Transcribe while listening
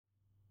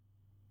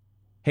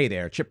Hey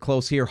there, Chip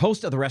Close here,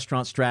 host of the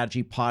Restaurant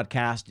Strategy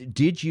Podcast.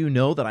 Did you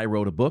know that I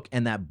wrote a book,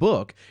 and that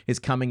book is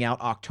coming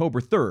out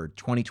October 3rd,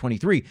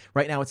 2023?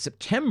 Right now it's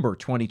September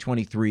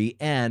 2023,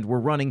 and we're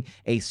running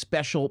a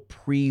special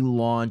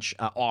pre-launch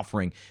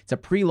offering. It's a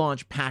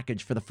pre-launch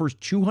package for the first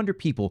 200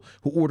 people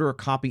who order a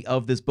copy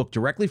of this book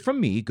directly from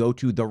me. Go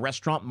to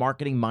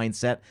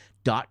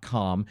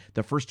therestaurantmarketingmindset.com.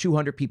 The first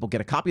 200 people get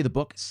a copy of the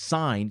book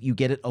signed. You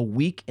get it a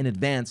week in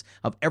advance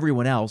of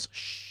everyone else.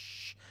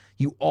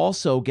 You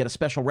also get a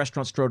special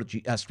restaurant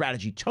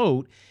strategy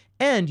tote,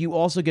 and you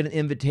also get an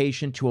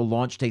invitation to a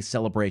launch day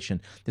celebration.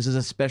 This is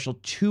a special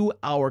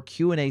 2-hour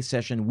Q&A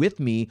session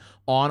with me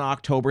on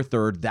October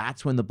 3rd.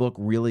 That's when the book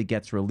really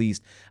gets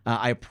released.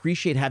 I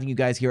appreciate having you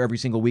guys here every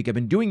single week. I've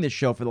been doing this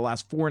show for the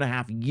last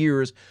 4.5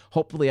 years.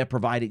 Hopefully I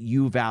provided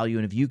you value,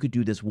 and if you could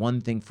do this one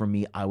thing for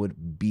me, I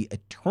would be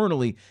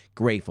eternally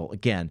grateful.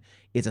 Again,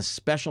 it's a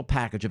special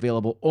package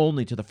available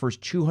only to the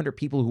first 200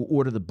 people who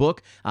order the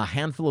book. A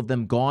handful of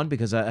them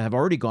have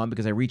already gone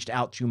because I reached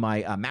out to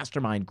my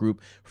mastermind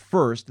group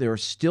first. There are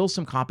still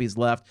some copies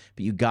left,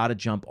 but you got to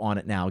jump on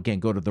it now. Again,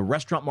 go to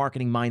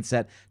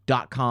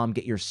therestaurantmarketingmindset.com,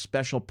 get your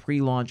special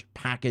pre-launch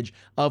package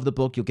of the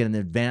book. You'll get an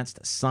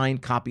advanced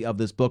signed copy of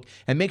this book,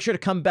 and make sure to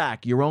come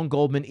back. Yaron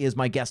Goldman is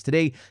my guest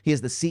today. He is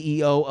the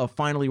CEO of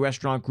Finally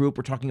Restaurant Group.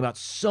 We're talking about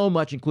so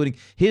much, including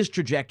his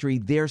trajectory,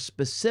 their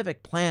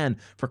specific plan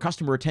for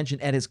customer retention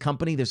at his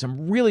company. There's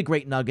some really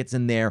great nuggets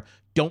in there.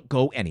 Don't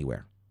go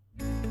anywhere.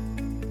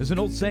 There's an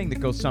old saying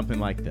that goes something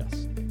like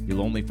this: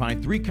 you'll only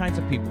find 3 kinds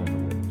of people in the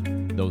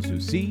world: those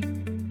who see,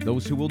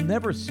 those who will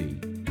never see,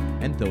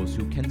 and those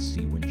who can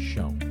see when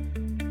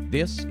shown.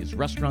 This is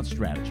Restaurant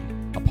Strategy,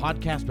 a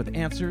podcast with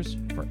answers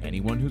for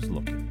anyone who's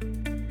looking.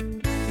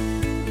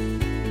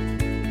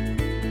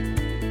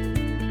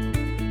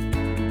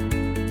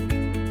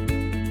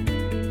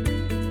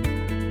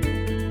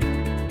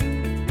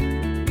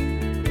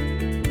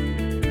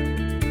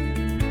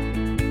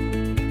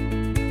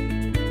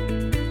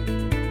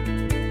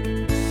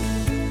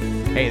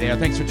 Hey there,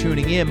 thanks for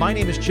tuning in. My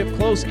name is Chip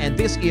Close, and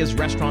this is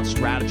Restaurant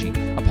Strategy,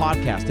 a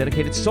podcast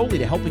dedicated solely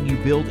to helping you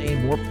build a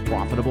more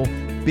profitable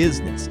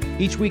business.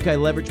 Each week, I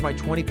leverage my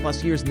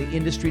 20-plus years in the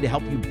industry to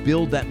help you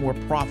build that more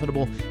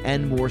profitable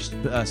and more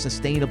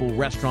sustainable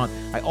restaurant.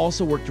 I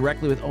also work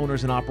directly with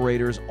owners and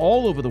operators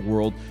all over the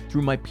world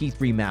through my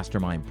P3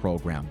 Mastermind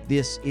program.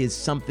 This is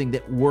something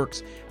that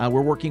works.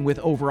 We're working with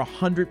over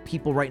 100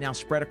 people right now,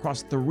 spread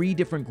across 3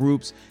 different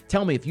groups.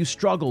 Tell me, if you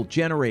struggle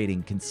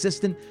generating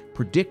consistent,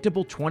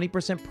 predictable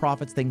 20%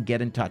 profits, then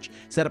get in touch.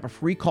 Set up a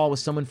free call with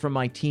someone from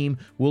my team.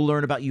 We'll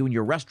learn about you and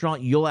your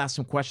restaurant. You'll ask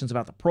some questions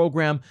about the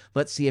program.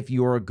 Let's see if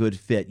you're a good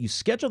fit. You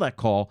schedule that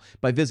call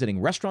by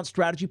visiting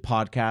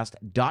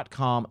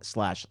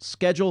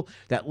restaurantstrategypodcast.com/schedule.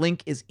 That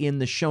link is in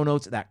the show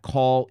notes. That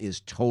call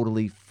is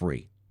totally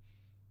free.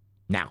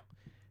 Now,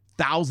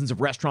 thousands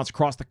of restaurants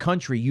across the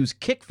country use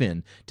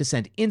Kickfin to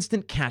send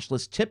instant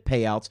cashless tip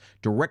payouts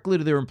directly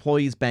to their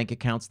employees' bank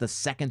accounts the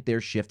second their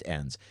shift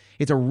ends.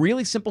 It's a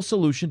really simple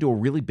solution to a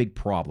really big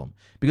problem.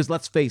 Because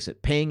let's face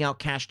it, paying out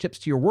cash tips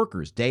to your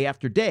workers day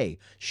after day,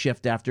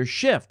 shift after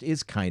shift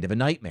is kind of a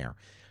nightmare.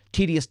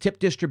 Tedious tip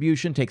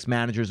distribution takes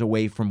managers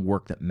away from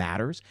work that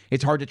matters.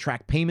 It's hard to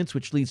track payments,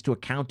 which leads to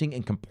accounting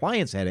and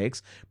compliance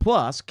headaches.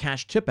 Plus,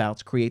 cash tip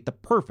outs create the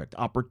perfect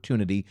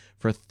opportunity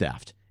for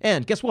theft.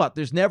 And guess what?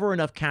 There's never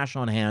enough cash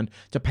on hand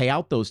to pay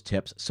out those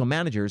tips, so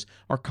managers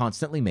are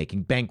constantly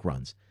making bank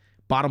runs.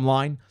 Bottom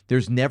line,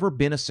 there's never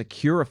been a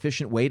secure,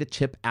 efficient way to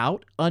tip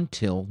out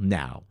until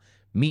now.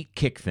 Meet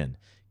Kickfin.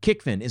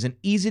 Kickfin is an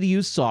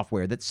easy-to-use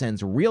software that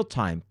sends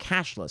real-time,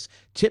 cashless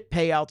tip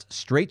payouts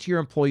straight to your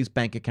employees'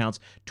 bank accounts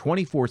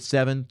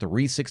 24/7,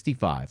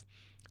 365.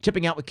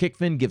 Tipping out with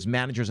Kickfin gives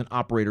managers and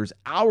operators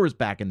hours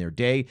back in their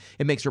day.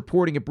 It makes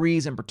reporting a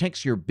breeze and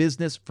protects your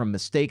business from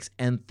mistakes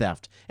and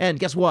theft. And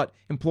guess what?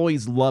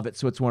 Employees love it,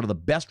 so it's one of the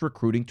best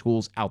recruiting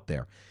tools out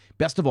there.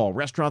 Best of all,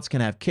 restaurants can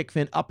have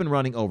Kickfin up and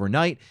running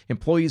overnight.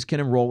 Employees can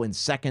enroll in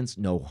seconds.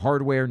 No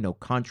hardware, no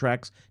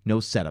contracts, no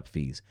setup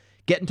fees.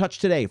 Get in touch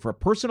today for a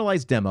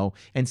personalized demo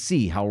and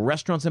see how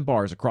restaurants and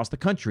bars across the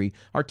country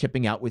are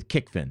tipping out with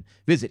Kickfin.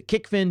 Visit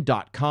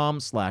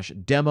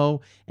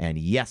kickfin.com/demo, and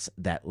yes,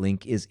 that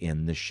link is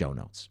in the show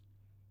notes.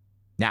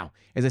 Now,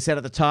 as I said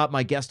at the top,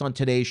 my guest on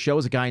today's show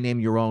is a guy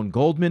named Yaron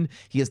Goldman.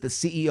 He is the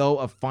CEO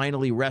of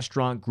Finally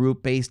Restaurant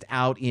Group based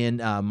out in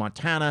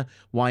Montana,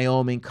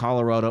 Wyoming,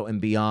 Colorado, and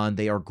beyond.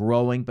 They are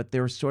growing, but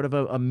they're sort of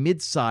a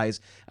mid-size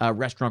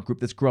restaurant group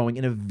that's growing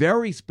in a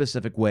very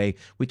specific way.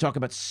 We talk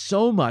about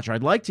so much, or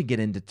I'd like to get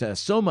into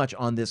so much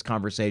on this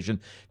conversation,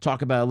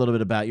 talk about a little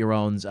bit about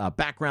Yaron's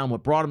background,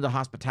 what brought him to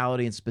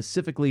hospitality, and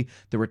specifically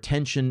the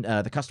retention,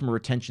 the customer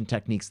retention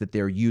techniques that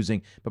they're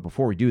using. But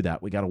before we do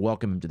that, we got to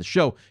welcome him to the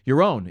show.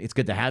 Yaron, it's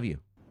good to have you.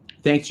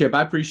 Thanks, Chip.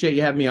 I appreciate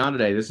you having me on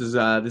today. This is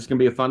going to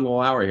be a fun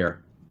little hour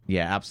here.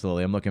 Yeah,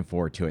 absolutely. I'm looking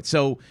forward to it.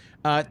 So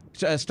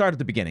start at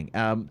the beginning.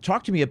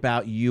 Talk to me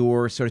about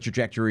your sort of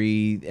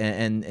trajectory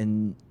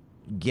and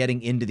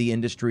getting into the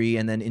industry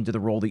and then into the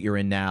role that you're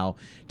in now.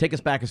 Take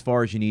us back as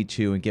far as you need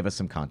to and give us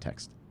some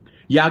context.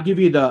 Yeah, I'll give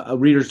you the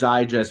Reader's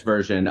Digest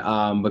version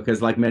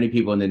because, like many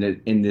people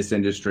in this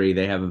industry,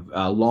 they have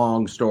a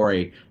long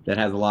story that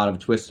has a lot of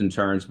twists and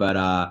turns.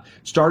 But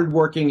started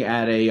working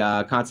at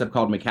a concept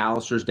called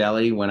McAllister's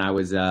Deli when I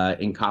was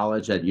in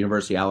college at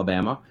University of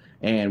Alabama,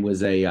 and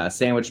was a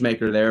sandwich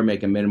maker there,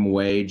 making minimum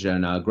wage,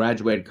 and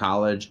graduated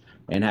college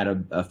and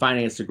had a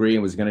finance degree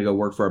and was going to go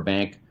work for a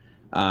bank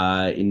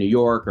in New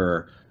York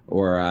or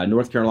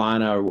North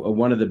Carolina, or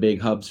one of the big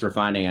hubs for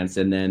finance.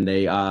 And then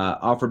they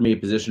offered me a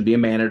position to be a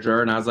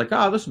manager. And I was like,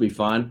 oh, this will be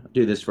fun. I'll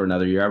do this for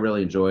another year. I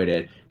really enjoyed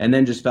it. And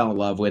then just fell in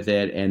love with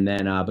it. And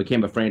then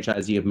became a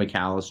franchisee of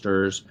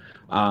McAllister's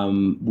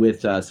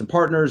with some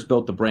partners,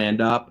 built the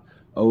brand up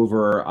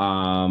over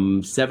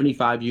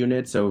 75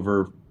 units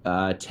over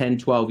 10,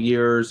 12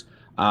 years.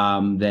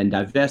 Then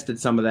divested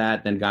some of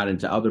that, then got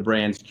into other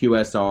brands,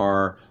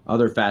 QSR,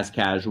 other fast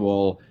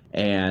casual,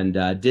 and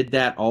did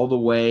that all the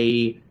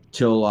way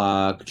till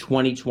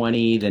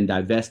 2020, then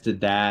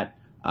divested that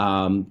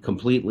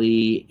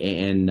completely.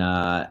 And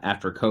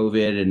after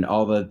COVID and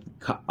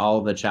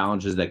all the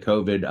challenges that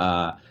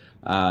COVID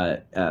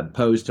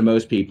posed to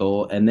most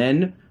people, and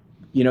then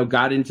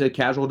got into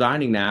casual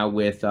dining now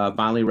with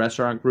Finally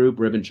Restaurant Group,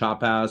 Rib and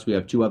Chop House. We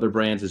have two other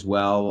brands as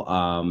well,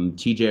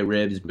 TJ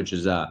Ribs, which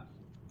is a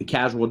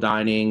casual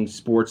dining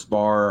sports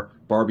bar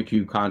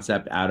barbecue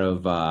concept out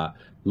of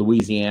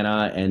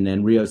Louisiana, and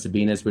then Rio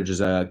Sabinas, which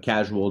is a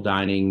casual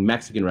dining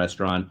Mexican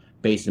restaurant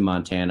based in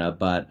Montana.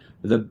 But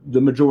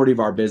the majority of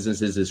our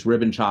business is this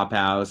Rib and Chop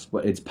House.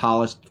 It's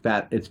polished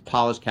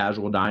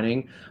casual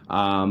dining.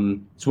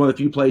 It's one of the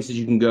few places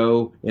you can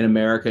go in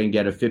America and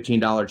get a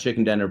 $15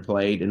 chicken dinner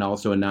plate and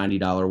also a $90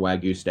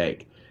 Wagyu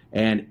steak,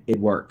 and it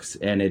works.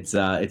 And it's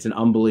an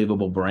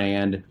unbelievable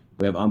brand.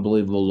 We have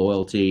unbelievable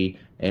loyalty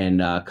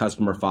and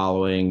customer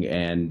following,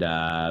 and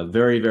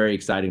very, very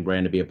exciting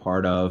brand to be a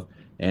part of.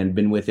 And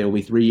been with it. It'll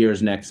be 3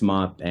 years next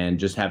month, and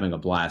just having a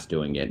blast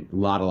doing it. A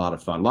lot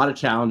of fun. A lot of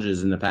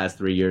challenges in the past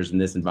 3 years in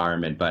this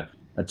environment, but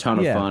a ton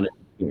of fun,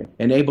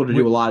 and able to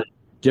do a lot of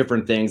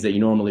different things that you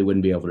normally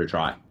wouldn't be able to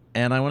try.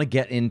 And I want to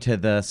get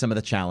into some of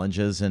the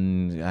challenges,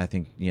 and I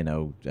think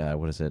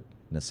what is it?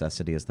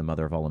 Necessity is the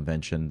mother of all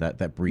invention.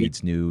 That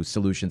breeds new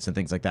solutions and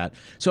things like that.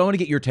 So I want to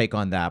get your take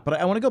on that, but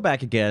I want to go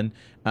back again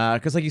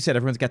because, like you said,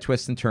 everyone's got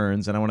twists and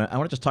turns, and I want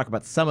to just talk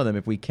about some of them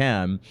if we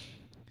can.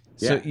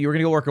 So you were going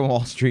to go work on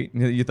Wall Street.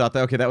 You thought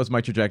that was my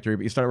trajectory,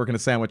 but you started working a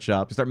sandwich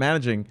shop. You start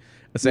managing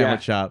a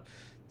sandwich shop.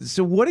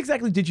 So what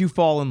exactly did you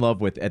fall in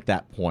love with at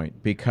that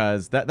point?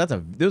 Because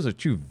those are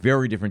two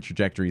very different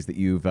trajectories that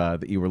you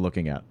were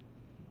looking at.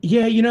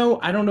 Yeah,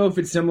 I don't know if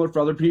it's similar for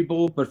other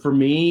people, but for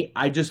me,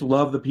 I just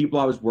love the people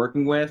I was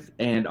working with.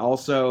 And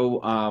also,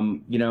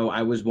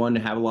 I was one to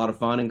have a lot of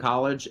fun in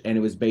college. And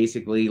it was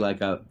basically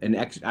like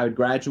I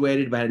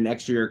graduated, but had an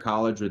extra year of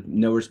college with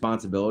no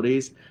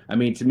responsibilities. I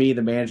mean, to me,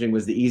 the managing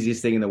was the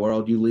easiest thing in the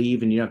world. You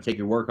leave and you don't have to take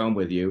your work home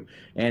with you.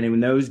 And in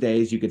those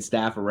days, you could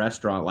staff a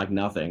restaurant like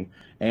nothing.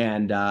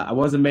 And I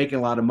wasn't making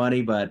a lot of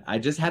money, but I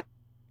just had,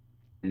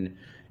 and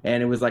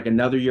it was like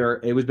another year.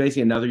 It was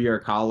basically another year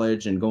of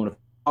college and going to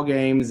all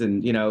games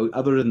and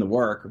other than the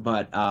work,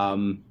 but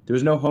there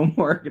was no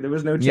homework, there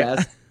was no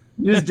test.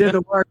 You just did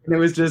the work, and it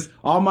was just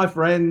all my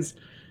friends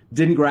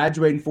didn't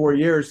graduate in 4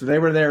 years, so they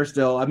were there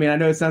still. I mean, I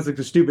know it sounds like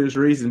the stupidest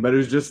reason, but it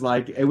was just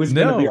like it was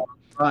going to be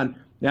fun.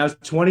 Now I was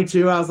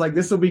 22. I was like,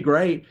 this will be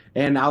great,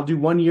 and I'll do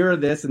 1 year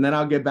of this, and then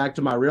I'll get back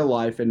to my real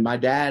life. And my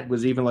dad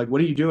was even like,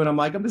 "What are you doing?" I'm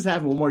like, "I'm just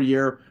having one more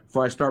year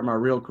before I start my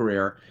real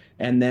career."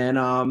 And then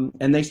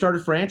and they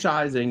started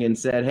franchising and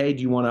said, "Hey,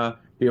 do you want to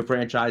be a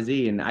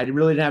franchisee?" And I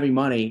really didn't have any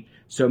money,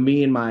 so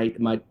me and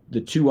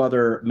the two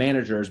other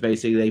managers,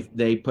 basically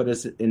they put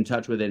us in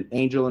touch with an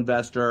angel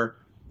investor.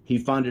 He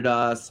funded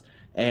us,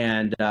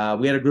 and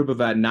we had a group of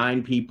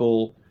 9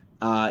 people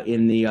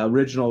in the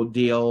original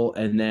deal.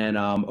 And then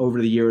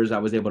over the years, I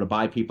was able to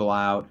buy people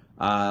out.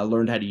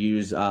 Learned how to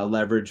use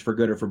leverage for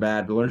good or for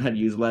bad, but learned how to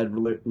use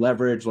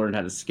leverage, learned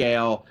how to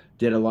scale,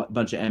 did a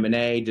bunch of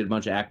M&A, did a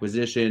bunch of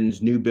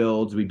acquisitions, new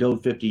builds. We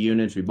built 50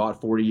 units, we bought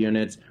 40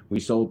 units,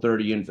 we sold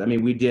 30 units. I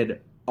mean, we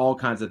did all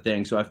kinds of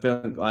things. So I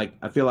feel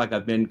like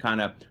I've been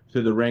kind of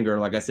through the ringer,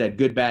 like I said,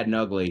 good, bad, and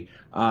ugly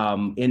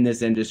in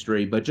this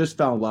industry, but just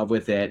fell in love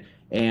with it.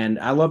 And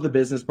I love the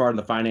business part and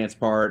the finance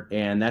part,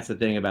 and that's the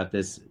thing about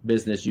this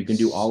business. You can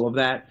do all of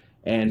that.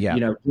 And,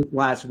 just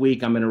last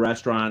week, I'm in a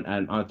restaurant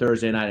on a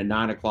Thursday night at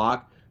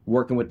 9:00,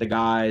 working with the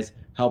guys,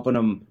 helping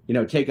them,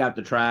 take out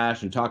the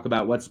trash and talk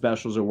about what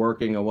specials are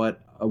working and what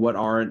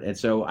aren't. And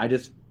so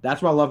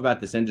that's what I love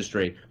about this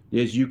industry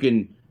is you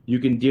can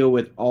deal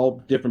with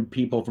all different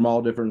people from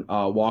all different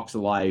walks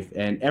of life.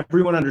 And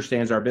everyone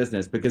understands our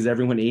business because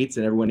everyone eats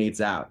and everyone eats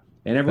out.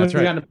 And everyone's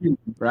got an opinion,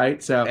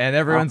 right? And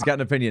everyone's got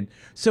an opinion.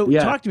 So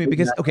talk to me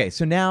because,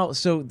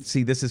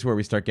 see, this is where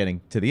we start getting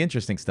to the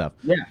interesting stuff.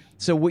 Yeah.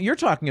 So what you're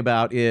talking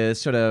about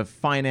is sort of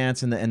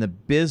finance and the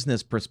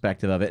business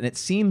perspective of it. And it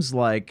seems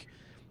like,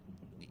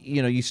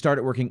 you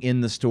started working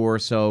in the store,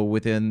 so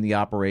within the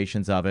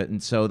operations of it.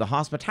 And so the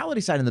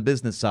hospitality side and the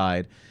business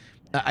side,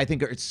 I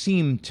think it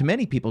seemed to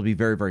many people to be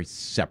very, very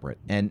separate.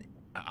 And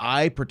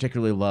I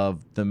particularly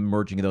love the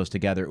merging of those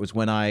together. It was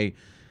when I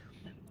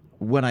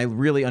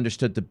really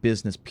understood the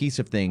business piece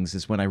of things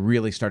is when I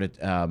really started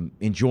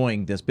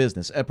enjoying this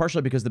business.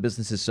 Partially because the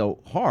business is so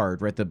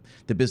hard, right?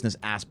 The business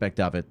aspect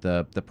of it,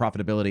 the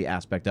profitability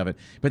aspect of it.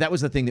 But that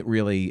was the thing that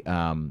really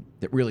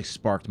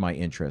sparked my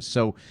interest.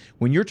 So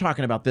when you're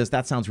talking about this,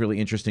 that sounds really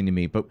interesting to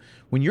me. But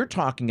when you're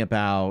talking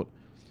about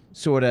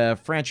sort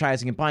of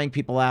franchising and buying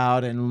people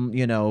out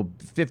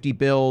and 50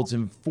 builds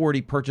and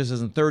 40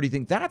 purchases and 30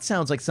 things, that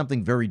sounds like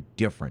something very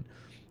different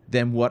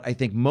than what I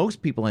think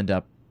most people end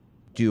up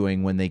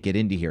doing when they get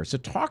into here. So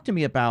talk to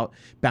me about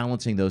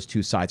balancing those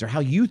two sides, or how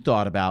you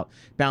thought about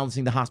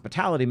balancing the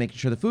hospitality, making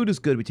sure the food is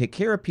good, we take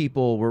care of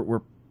people,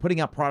 we're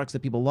putting out products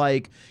that people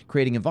like,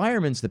 creating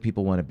environments that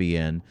people want to be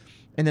in.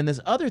 And then this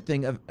other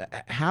thing of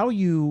how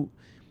you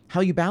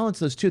balance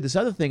those two. This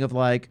other thing of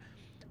like,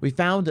 we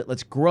found it,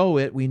 let's grow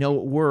it, we know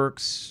it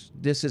works,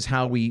 this is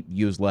how we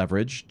use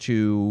leverage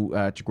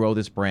to grow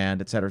this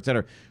brand, et cetera, et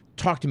cetera.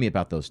 Talk to me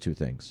about those two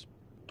things.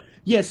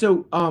 Yeah,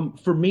 so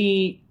for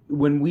me,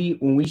 when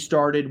we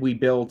started, we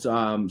built.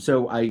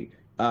 So I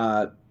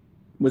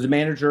was a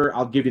manager.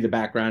 I'll give you the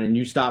background, and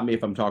you stop me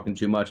if I'm talking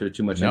too much or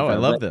too much. No, info. I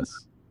love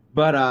this.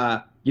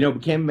 But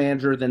became a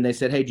manager. Then they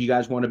said, "Hey, do you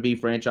guys want to be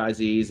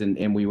franchisees?"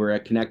 And we were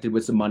connected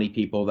with some money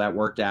people that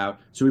worked out.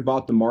 So we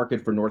bought the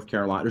market for North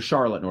Carolina, or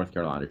Charlotte, North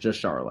Carolina, just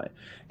Charlotte.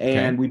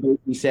 And we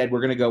basically said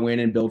we're going to go in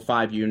and build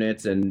 5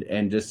 units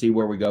and just see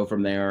where we go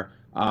from there.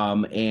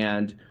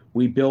 And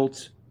we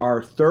built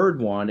our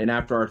third one, and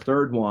after our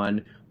third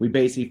one, we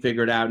basically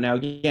figured out. Now,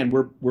 again,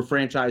 we're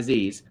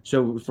franchisees.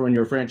 So for when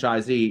you're a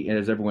franchisee, and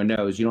as everyone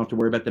knows, you don't have to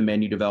worry about the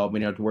menu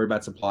development, you don't have to worry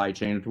about supply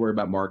chain, you don't have to worry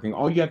about marketing.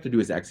 All you have to do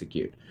is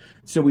execute.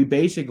 So we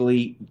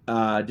basically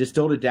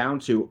distilled it down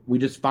to, we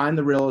just find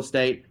the real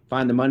estate,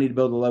 find the money to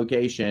build the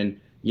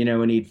location. We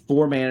need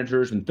 4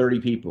 managers and 30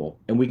 people,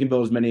 and we can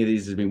build as many of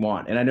these as we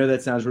want. And I know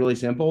that sounds really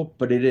simple,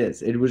 but it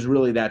is. It was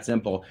really that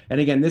simple. And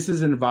again, this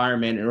is an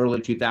environment in early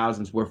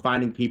 2000s where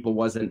finding people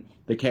wasn't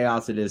the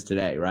chaos it is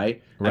today,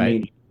 right? I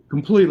mean,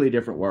 completely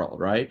different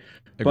world, right?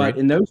 Agreed. But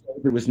in those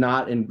days, it was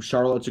not, and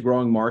Charlotte's a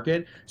growing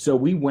market. So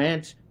we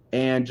went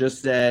and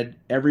just said,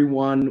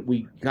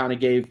 we kind of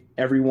gave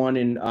everyone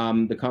in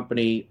the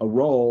company a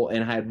role,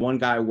 and I had one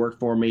guy work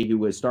for me who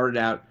was started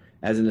out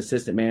as an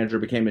assistant manager,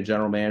 became a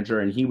general manager,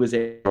 and he was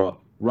able to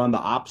run the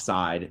ops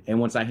side. And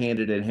once I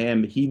handed it to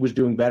him, he was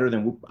doing better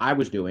than I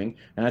was doing.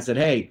 And I said,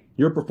 hey,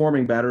 you're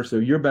performing better, so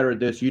you're better at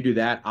this, you do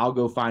that. I'll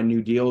go find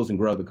new deals and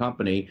grow the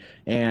company.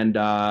 And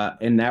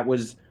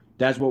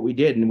that's what we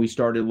did. And we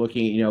started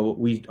looking,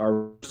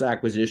 our first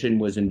acquisition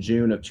was in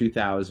June of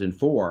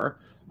 2004.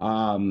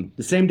 The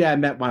same day I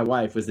met my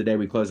wife was the day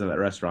we closed on that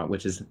restaurant,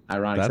 which is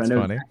ironic. That's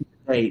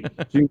funny.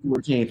 June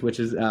 14th, which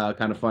is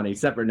kind of funny,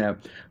 separate note.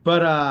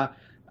 But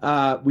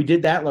we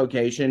did that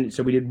location.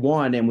 So we did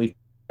one, and we figured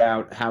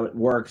out how it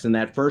works. And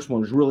that first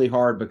one was really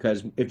hard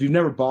because if you've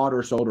never bought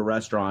or sold a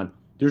restaurant,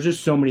 there's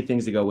just so many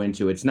things to go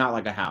into. It's not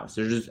like a house.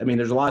 There's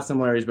a lot of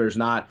similarities, but there's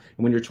not.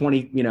 And when you're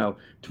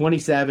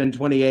 27,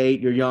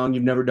 28, you're young,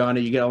 you've never done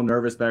it, you get all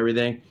nervous about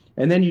everything.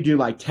 And then you do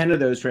like 10 of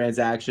those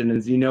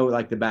transactions,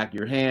 like the back of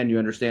your hand, you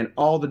understand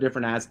all the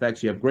different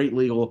aspects. You have great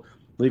legal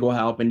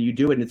help, and you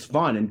do it, and it's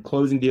fun. And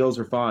closing deals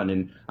are fun.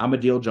 And I'm a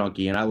deal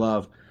junkie, and I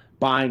love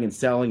buying and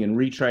selling and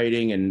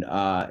retrading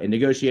and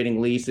negotiating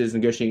leases,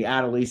 negotiating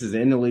out of leases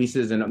and into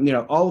leases. And,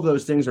 all of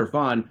those things are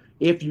fun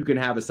if you can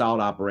have a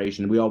solid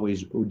operation. We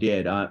always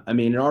did.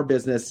 In our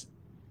business,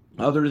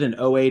 other than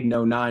 08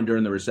 and 09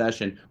 during the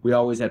recession, we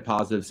always had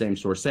positive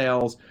same-store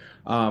sales.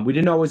 We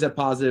didn't always have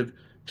positive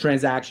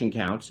transaction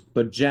counts,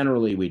 but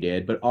generally we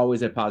did, but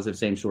always had positive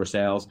same-store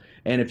sales.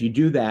 And if you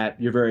do that,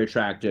 you're very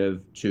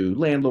attractive to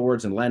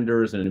landlords and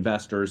lenders and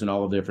investors and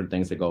all of the different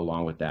things that go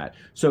along with that.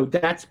 So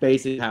that's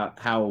basically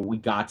how we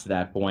got to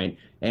that point.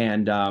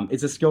 And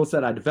it's a skill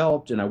set I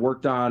developed and I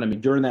worked on.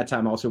 During that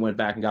time, I also went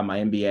back and got my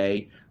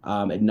MBA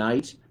at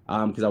night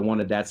because I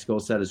wanted that skill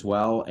set as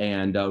well.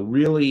 And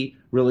really,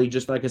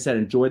 just like I said,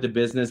 enjoy the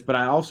business. But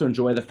I also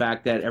enjoy the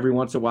fact that every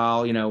once in a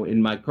while,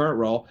 in my current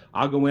role,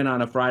 I'll go in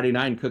on a Friday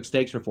night and cook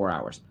steaks for 4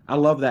 hours. I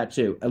love that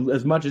too.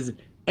 As much as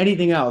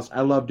anything else,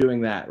 I love doing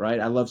that, right?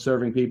 I love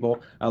serving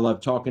people. I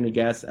love talking to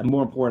guests. And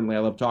more importantly, I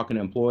love talking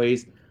to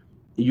employees.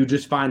 You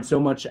just find so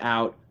much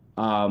out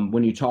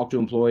when you talk to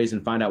employees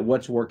and find out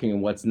what's working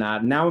and what's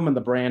not. Now I'm on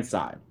the brand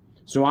side.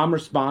 So I'm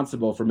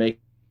responsible for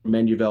making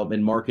menu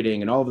development,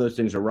 marketing, and all of those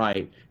things are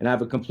right. And I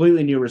have a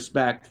completely new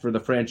respect for the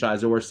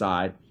franchisor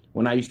side.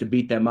 When I used to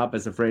beat them up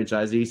as a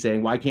franchisee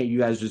saying, why can't you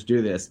guys just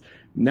do this?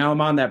 Now I'm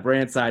on that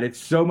brand side. It's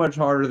so much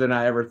harder than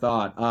I ever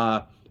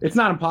thought. It's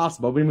not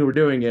impossible. We were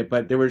doing it,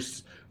 but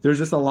there's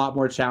just a lot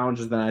more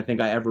challenges than I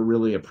think I ever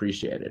really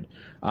appreciated.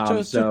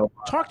 So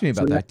talk to me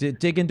about that.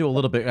 Dig into a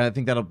little bit. I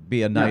think that'll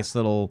be a nice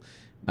little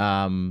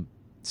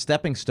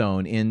stepping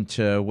stone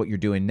into what you're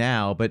doing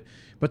now. But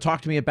talk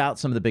to me about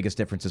some of the biggest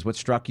differences. What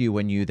struck you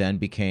when you then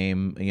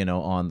became,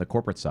 on the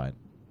corporate side?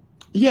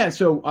 Yeah,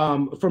 so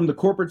from the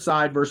corporate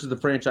side versus the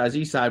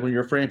franchisee side, when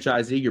you're a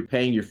franchisee, you're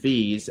paying your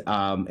fees,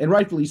 and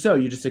rightfully so.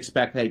 You just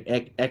expect,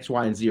 hey, X,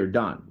 Y, and Z are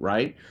done,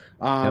 right?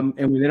 Yep.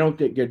 And when they don't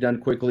get done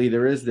quickly,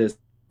 there is this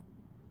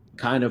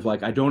kind of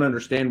like, I don't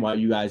understand why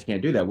you guys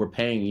can't do that. We're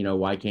paying,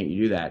 why can't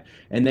you do that?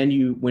 And then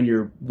when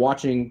you're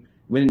watching,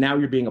 when now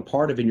you're being a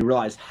part of it, and you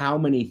realize how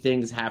many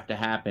things have to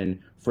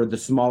happen for the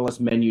smallest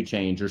menu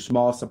change or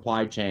small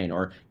supply chain,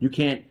 or you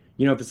can't,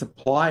 if a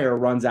supplier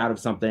runs out of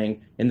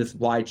something in the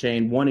supply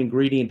chain, one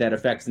ingredient that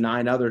affects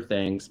nine other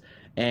things.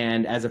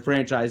 And as a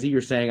franchisee,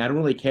 you're saying, I don't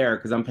really care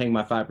because I'm paying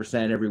my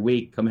 5% every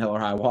week, come hell or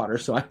high water.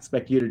 So I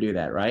expect you to do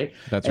that, right?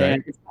 That's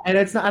right. And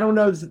it's not, I don't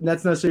know,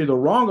 that's necessarily the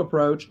wrong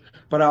approach,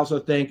 but I also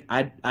think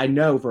I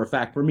know for a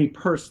fact, for me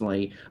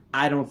personally,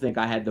 I don't think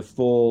I had the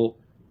full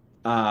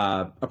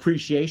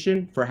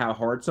appreciation for how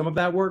hard some of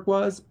that work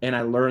was, and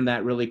I learned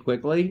that really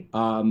quickly.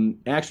 I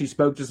actually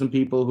spoke to some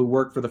people who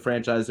worked for the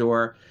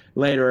franchisor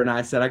later, and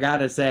I said, I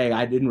gotta say,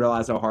 I didn't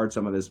realize how hard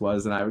some of this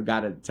was, and I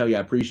gotta tell you, I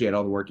appreciate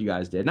all the work you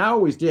guys did. And I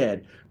always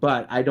did,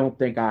 but I don't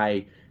think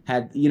I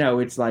had,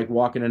 it's like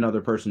walking in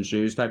another person's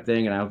shoes type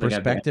thing, and I don't think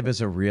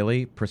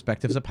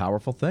Perspective's a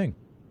powerful thing.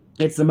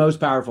 it's the most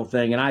powerful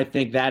thing, and I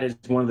think that is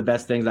one of the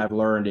best things I've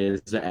learned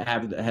is to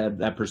have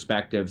that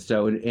perspective.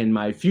 So in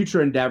my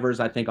future endeavors,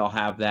 I think I'll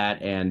have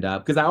that, and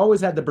because I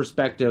always had the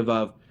perspective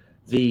of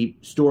the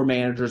store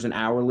managers and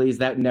hourlies,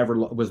 that never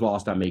was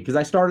lost on me because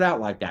I started out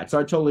like that. So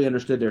I totally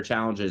understood their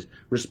challenges,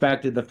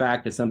 respected the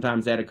fact that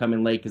sometimes they had to come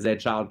in late because they had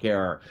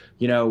childcare,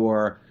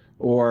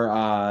 or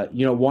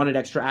wanted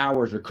extra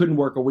hours or couldn't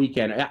work a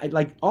weekend.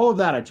 Like all of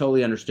that, I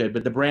totally understood.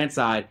 But the brand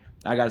side,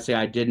 I got to say,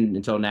 I didn't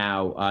until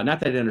now. Not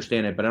that I didn't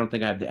understand it, but I don't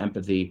think I have the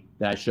empathy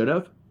that I should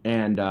have,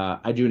 and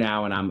I do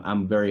now, and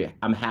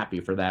I'm happy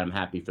for that. I'm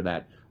happy for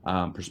that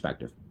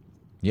perspective.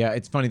 Yeah,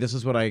 it's funny. This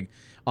is what I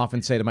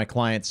often say to my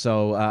clients.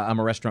 So I'm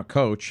a restaurant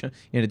coach.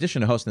 In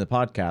addition to hosting the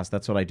podcast,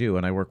 that's what I do.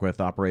 And I work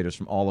with operators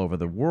from all over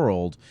the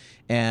world.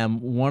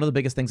 And one of the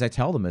biggest things I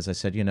tell them is I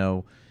said,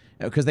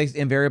 because they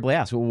invariably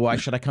ask, well, why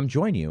should I come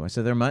join you? I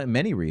said, there are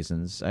many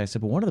reasons. I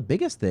said, but one of the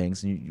biggest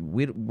things, and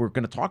we're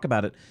going to talk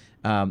about it,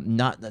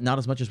 not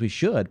as much as we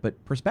should,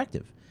 but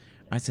perspective.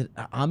 I said,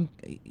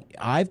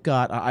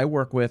 I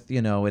work with,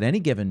 at any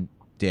given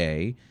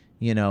day,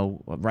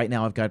 right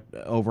now I've got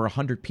over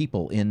 100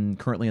 people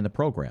currently in the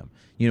program,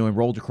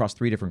 enrolled across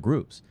 3 different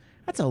groups.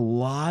 That's a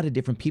lot of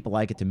different people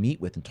I get to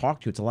meet with and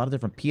talk to. It's a lot of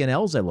different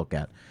P&Ls I look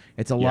at.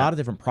 It's a lot of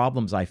different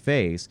problems I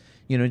face,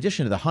 in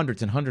addition to the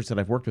hundreds and hundreds that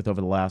I've worked with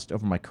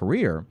over my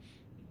career.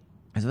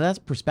 So that's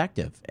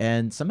perspective.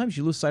 And sometimes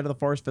you lose sight of the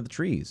forest for the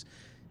trees.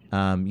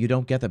 You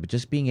don't get that, but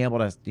just being able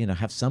to,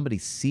 have somebody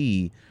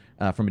see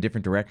from a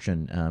different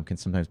direction can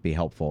sometimes be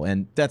helpful,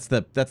 and that's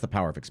the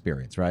power of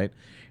experience, right?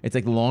 It's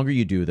like the longer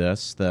you do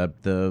this,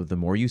 the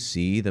more you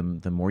see,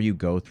 the more you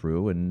go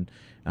through, and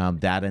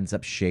that ends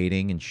up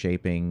shading and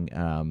shaping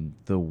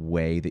the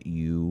way that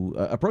you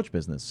approach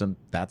business, and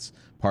that's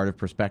part of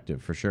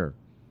perspective for sure.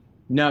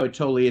 No, it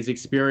totally is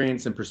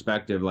experience and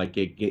perspective. Like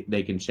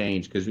they can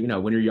change because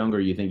when you're younger,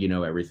 you think you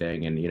know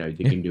everything, and you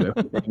can do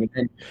everything. And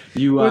then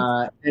you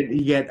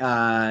get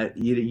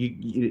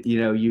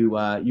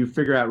you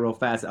figure out real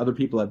fast. Other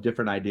people have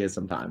different ideas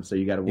sometimes, so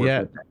you got to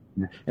work with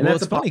them. And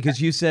that's funny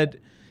because you said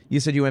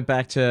you went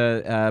back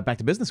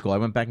to business school. I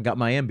went back and got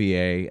my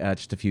MBA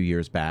just a few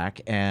years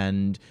back,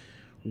 and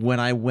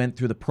when I went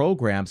through the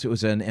programs, it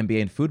was an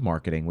MBA in food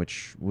marketing,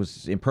 which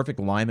was in perfect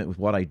alignment with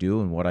what I do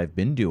and what I've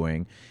been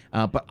doing.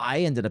 But I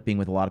ended up being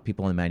with a lot of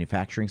people on the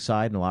manufacturing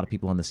side and a lot of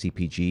people on the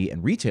CPG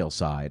and retail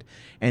side.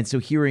 And so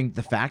hearing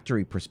the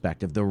factory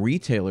perspective, the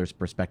retailer's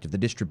perspective, the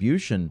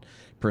distribution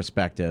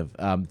perspective,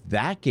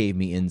 that gave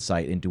me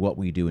insight into what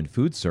we do in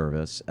food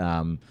service.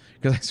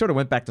 Because I sort of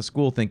went back to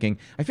school thinking,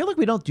 I feel like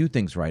we don't do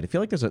things right. I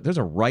feel like there's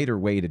a righter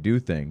way to do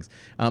things.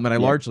 And I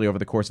largely, over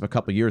the course of a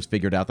couple of years,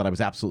 figured out that I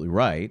was absolutely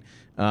right.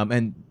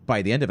 And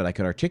by the end of it, I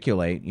could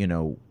articulate,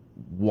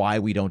 why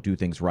we don't do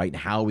things right and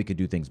how we could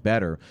do things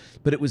better.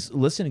 But it was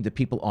listening to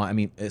people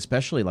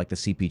especially like the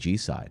CPG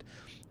side.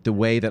 The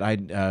way that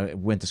I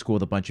went to school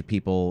with a bunch of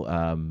people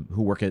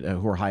who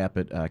are high up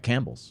at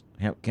Campbell's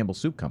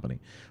Soup Company.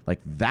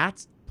 Like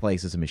that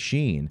place is a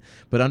machine,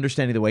 but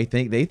understanding the way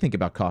they think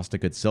about cost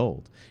of goods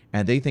sold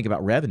and they think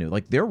about revenue,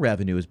 like their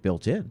revenue is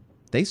built in.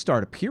 They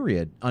start a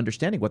period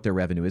understanding what their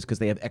revenue is because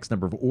they have X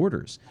number of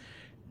orders.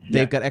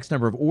 They've got X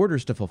number of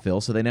orders to fulfill,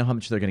 so they know how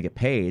much they're going to get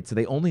paid. So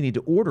they only need to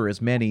order as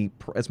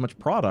much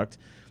product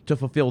to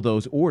fulfill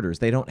those orders.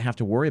 They don't have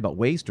to worry about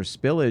waste or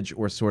spillage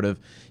or sort of,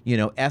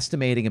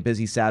 estimating a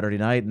busy Saturday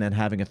night and then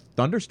having a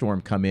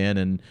thunderstorm come in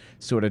and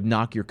sort of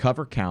knock your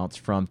cover counts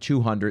from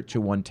 200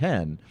 to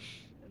 110.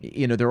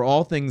 They're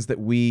all things that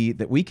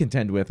we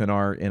contend with in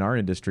our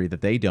industry that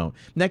they don't.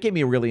 And that gave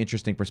me a really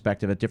interesting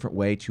perspective, a different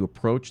way to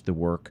approach the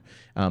work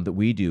that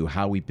we do,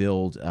 how we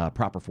build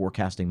proper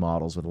forecasting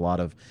models with a lot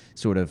of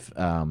sort of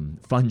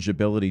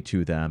fungibility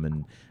to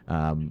them,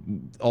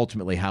 and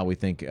ultimately how we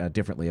think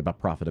differently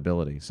about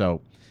profitability.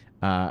 So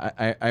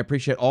I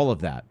appreciate all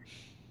of that.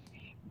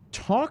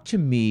 Talk to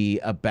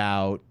me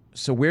about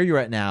so where you're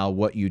at now,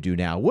 what you do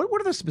now, what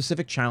are the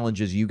specific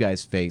challenges you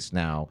guys face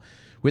now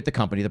with the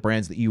company, the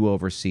brands that you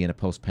oversee in a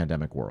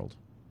post-pandemic world?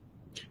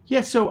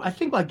 Yeah, so I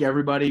think like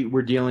everybody,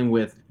 we're dealing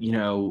with,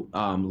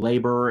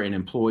 labor and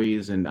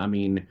employees. And I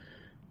mean,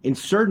 in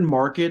certain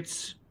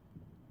markets,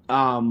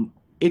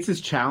 it's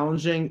as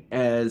challenging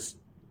as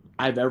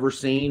I've ever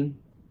seen.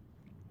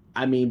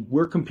 I mean,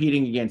 we're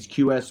competing against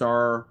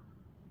QSR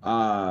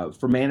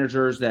for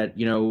managers that,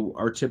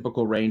 our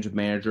typical range of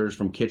managers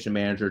from kitchen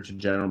manager to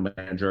general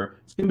manager.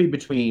 It's going to be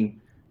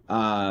between,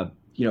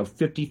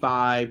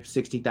 55,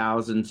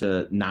 60,000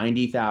 to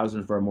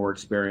 90,000 for a more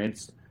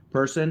experienced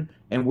person.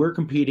 And we're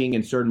competing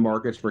in certain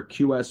markets for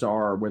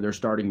QSR where their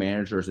starting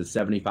managers at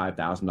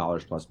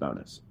 $75,000 plus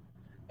bonus.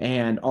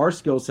 And our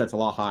skill set's a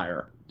lot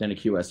higher than a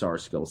QSR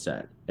skill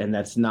set. And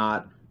that's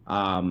not,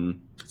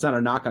 it's not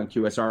a knock on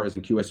QSR. It's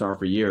been QSR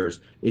for years.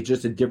 It's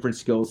just a different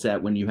skill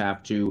set when you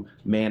have to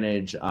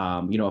manage, a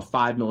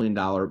 $5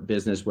 million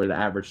business where the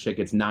average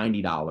ticket's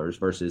 $90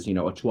 versus, a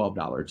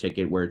 $12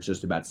 ticket where it's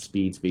just about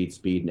speed,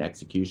 and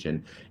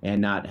execution and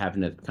not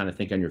having to kind of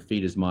think on your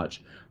feet as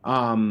much.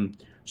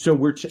 So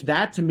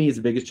that to me is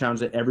the biggest challenge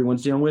that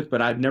everyone's dealing with,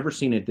 but I've never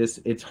seen it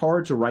it's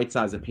hard to right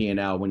size a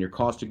P&L when your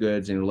cost of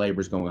goods and your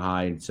labor is going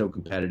high and it's so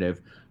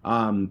competitive.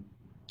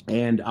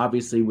 And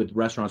obviously with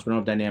restaurants, we don't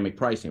have dynamic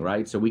pricing,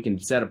 right? So we can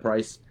set a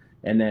price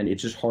and then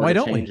it's just hard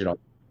to change it all.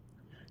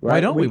 Right?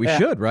 Why don't we? We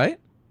should, right?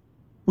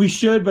 We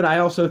should, but I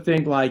also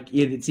think like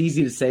it's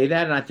easy to say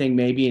that, and I think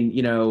maybe,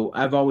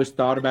 I've always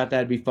thought about that.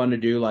 It'd be fun to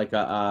do like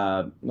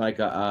a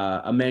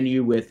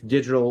menu with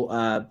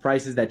digital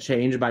prices that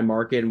change by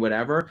market and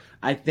whatever.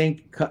 I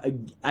think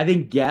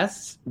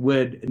guests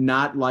would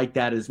not like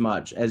that as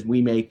much as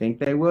we may think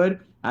they would.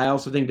 I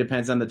also think it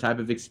depends on the type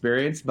of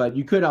experience, but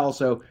you could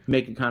also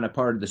make it kind of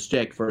part of the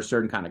shtick for a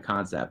certain kind of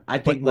concept. I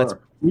think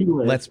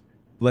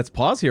let's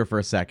pause here for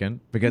a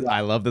second because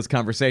I love this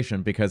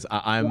conversation because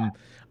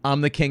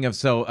I'm the king of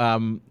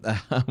I'm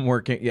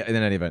working in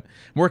any event.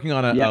 I'm working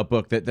on a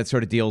book that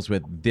sort of deals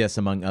with this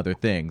among other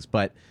things,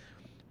 but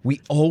we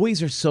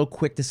always are so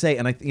quick to say,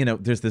 and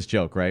there's this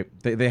joke, right?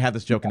 They have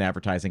this joke in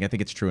advertising. I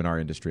think it's true in our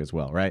industry as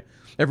well, right?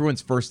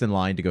 Everyone's first in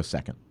line to go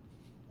second.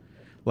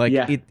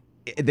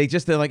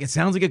 They're like, it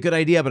sounds like a good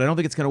idea, but I don't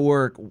think it's going to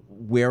work.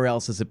 Where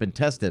else has it been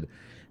tested?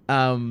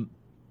 The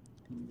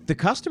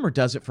customer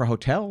does it for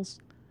hotels.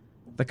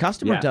 The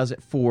customer does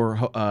it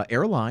for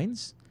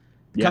airlines.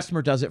 The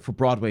customer does it for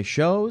Broadway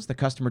shows. The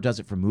customer does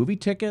it for movie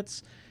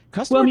tickets.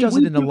 Customer does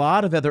it in a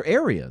lot of other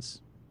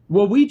areas.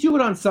 Well, we do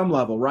it on some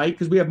level, right?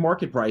 Because we have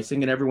market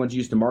pricing, and everyone's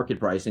used to market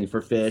pricing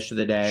for fish of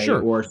the day.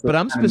 Sure, but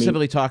I'm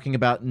specifically talking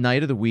about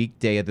night of the week,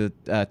 day of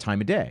the time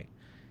of day.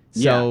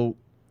 So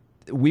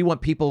we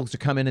want people to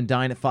come in and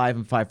dine at 5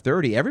 and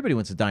 5:30. Everybody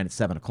wants to dine at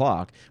 7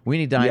 o'clock. We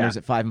need diners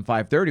at 5 and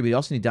 5:30. We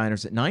also need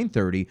diners at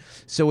 9:30.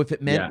 So if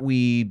it meant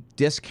we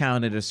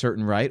discounted a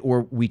certain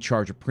or we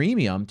charge a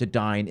premium to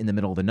dine in the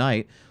middle of the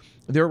night,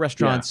 there are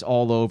restaurants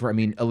all over. I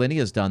mean,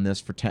 Alinea's done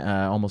this for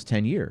almost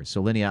 10 years.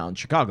 So Alinea out in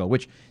Chicago,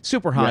 which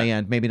super high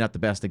end, maybe not the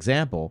best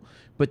example,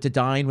 but to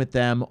dine with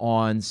them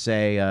on,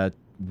 say,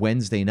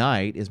 Wednesday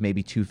night is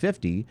maybe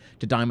 $250.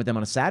 To dine with them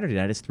on a Saturday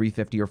night is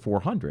 $350 or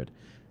 $400.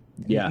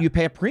 You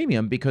pay a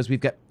premium because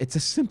it's a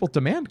simple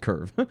demand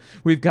curve.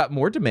 We've got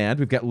more demand.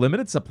 We've got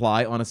limited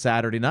supply on a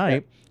Saturday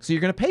night. So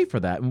you're going to pay for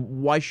that.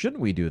 And why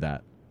shouldn't we do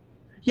that?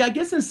 Yeah, I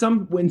guess in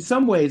some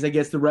ways, I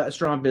guess the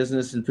restaurant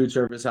business and food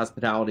service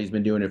hospitality has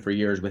been doing it for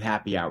years with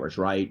happy hours,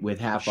 right? With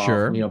half off.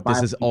 Sure.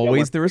 This is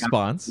always the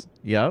response.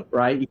 Yep.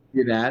 Right. You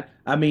can do that.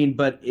 I mean,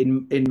 but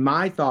in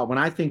my thought, when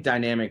I think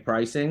dynamic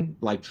pricing,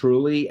 like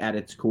truly at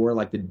its core,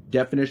 like the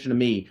definition to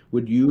me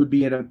you would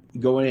be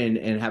going in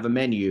and have a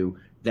menu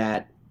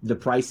that the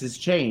prices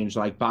change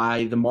like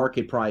by the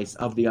market price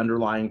of the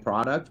underlying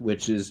product,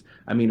 which is,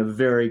 a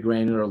very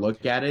granular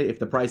look at it. If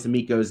the price of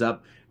meat goes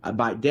up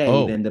by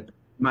day, then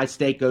my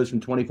steak goes from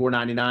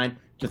 $24.99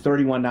 to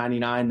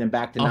 $31.99, then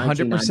back to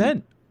 $19.99.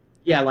 100%.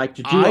 Yeah, like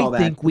to do all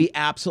that. I think we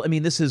absolutely.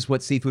 This is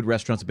what seafood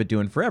restaurants have been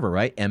doing forever,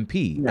 right?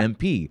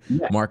 MP,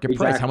 market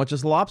price. How much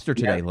is lobster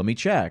today? Let me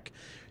check.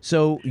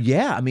 So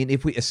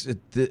if we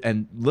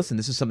and listen,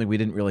 this is something we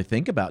didn't really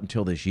think about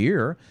until this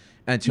year.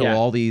 Until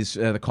all these,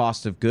 the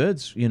cost of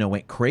goods,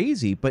 went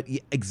crazy. But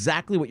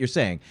exactly what you're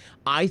saying.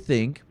 I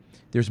think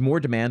there's more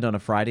demand on a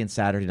Friday and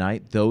Saturday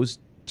night. Those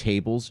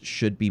tables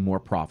should be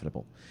more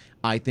profitable.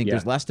 I think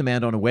there's less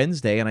demand on a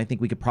Wednesday, and I think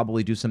we could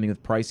probably do something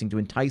with pricing to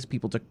entice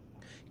people to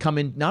come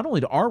in not only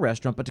to our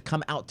restaurant, but to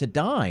come out to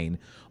dine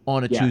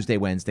on a Tuesday,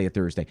 Wednesday, or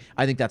Thursday.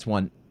 I think that's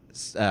one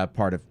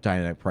part of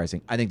dynamic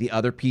pricing. I think the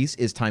other piece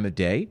is time of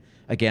day.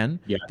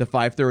 Again, the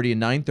 5:30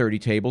 and 9:30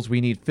 tables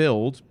we need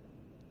filled.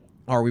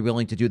 Are we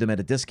willing to do them at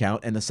a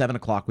discount? And the 7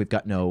 o'clock, we've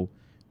got no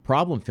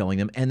problem filling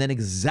them. And then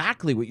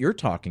exactly what you're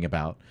talking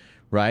about,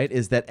 right,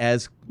 is that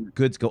as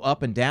goods go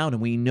up and down,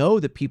 and we know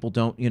that people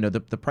don't,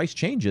 the price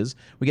changes.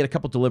 We get a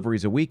couple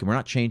deliveries a week, and we're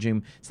not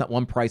changing. It's not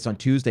one price on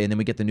Tuesday, and then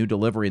we get the new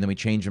delivery, and then we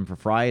change them for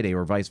Friday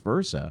or vice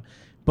versa.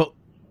 But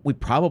we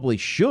probably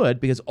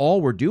should, because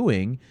all we're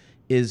doing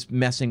is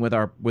messing with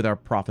our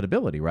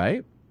profitability,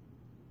 right?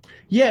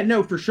 Yeah,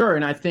 no, for sure.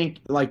 And I think,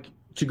 like,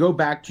 to go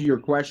back to your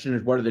question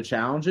is what are the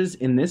challenges?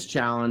 In this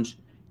challenge,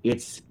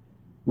 it's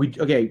we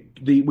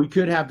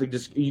could have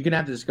you can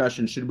have the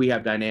discussion, should we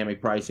have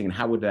dynamic pricing and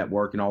how would that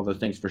work and all those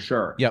things for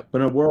sure. Yep.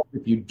 But in a world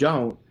if you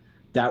don't,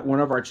 that one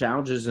of our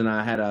challenges, and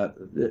I had a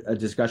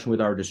discussion with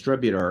our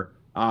distributor,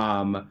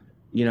 now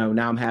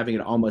I'm having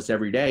it almost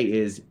every day,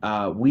 is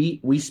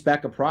we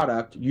spec a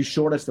product, you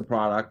short us the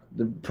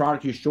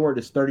product you short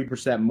is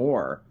 30%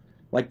 more.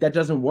 Like, that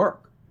doesn't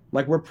work.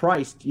 Like, we're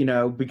priced,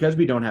 because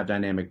we don't have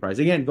dynamic price.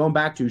 Again, going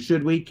back to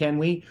should we, can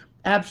we?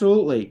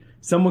 Absolutely.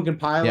 Someone can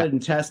pilot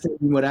and test it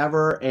and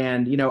whatever.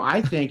 And,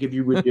 I think if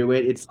you would do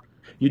it,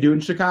 you do it in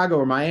Chicago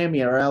or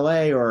Miami or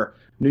LA or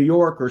New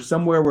York or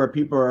somewhere where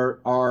people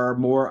are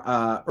more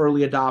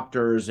early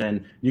adopters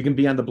and you can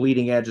be on the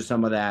bleeding edge of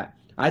some of that.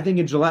 I think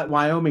in Gillette,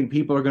 Wyoming,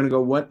 people are going to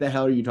go, what the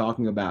hell are you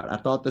talking about? I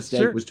thought the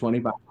steak was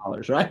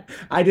 $25, right?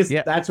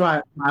 That's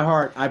why my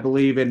heart, I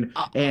believe in.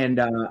 And,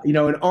 in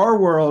our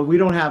world, we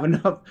don't have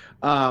enough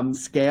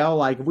scale.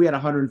 Like, if we had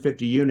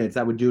 150 units,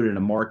 I would do it in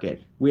a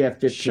market. We have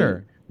 15.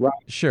 Sure. Right.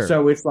 Sure.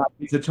 So it's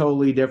a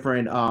totally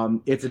different,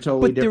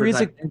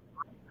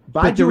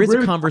 But there is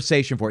a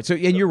conversation for it. So,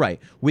 and you're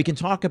right. We can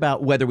talk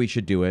about whether we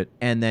should do it,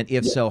 and then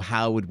if so,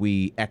 how would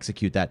we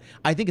execute that?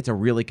 I think it's a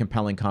really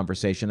compelling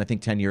conversation. I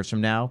think 10 years from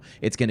now,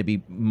 it's going to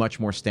be much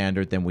more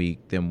standard than we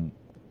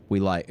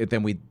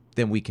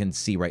can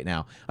see right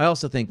now. I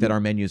also think that our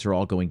menus are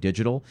all going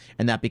digital,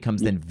 and that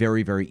becomes then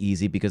very, very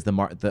easy because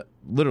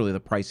literally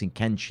the pricing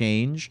can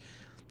change.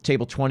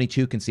 Table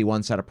 22 can see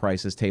one set of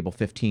prices. Table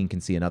 15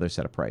 can see another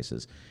set of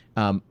prices.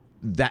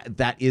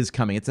 That is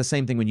coming. It's the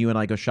same thing when you and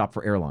I go shop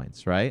for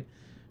airlines, right?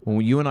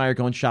 When you and I are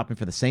going shopping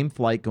for the same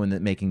flight,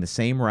 making the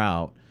same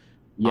route,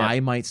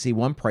 I might see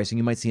one pricing,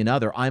 you might see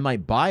another. I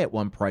might buy at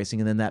one pricing,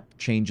 and then that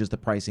changes the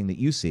pricing that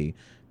you see.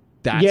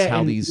 That's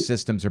how these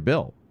systems are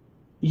built.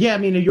 Yeah, I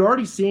mean, you're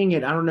already seeing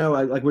it. I don't know,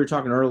 like we were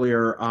talking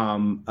earlier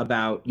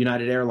about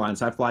United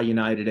Airlines. I fly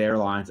United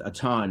Airlines a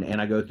ton,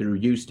 and I go through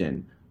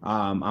Houston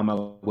on my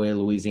way to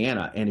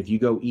Louisiana. And if you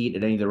go eat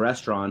at any of the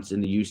restaurants in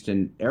the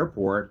Houston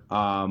airport,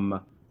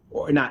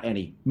 or not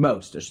any,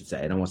 most, I should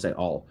say. I don't want to say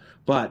all,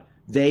 but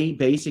they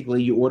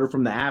basically, you order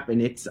from the app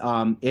and it's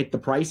the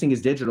pricing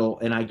is digital,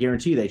 and I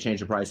guarantee they change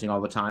the pricing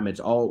all the time. It's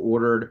all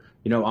ordered,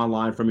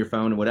 online from your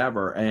phone and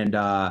whatever. And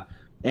I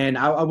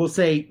will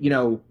say,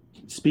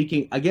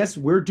 speaking, I guess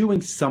we're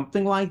doing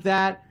something like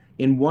that.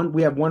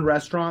 We have one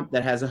restaurant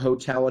that has a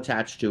hotel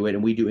attached to it,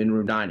 and we do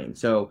in-room dining.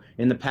 So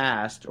in the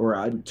past, or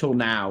until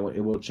now, it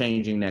will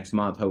changing next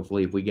month,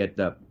 hopefully, if we get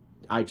the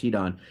IT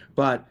done.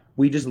 But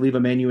we just leave a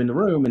menu in the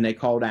room, and they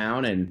call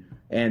down and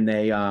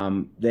they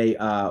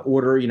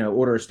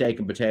order a steak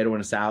and potato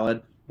and a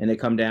salad, and they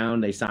come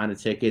down, they sign a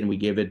ticket, and we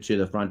give it to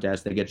the front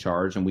desk. They get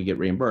charged, and we get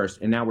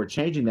reimbursed. And now we're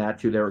changing that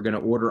to they're going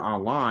to order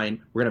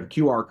online. We're going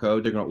to have a QR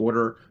code. They're going to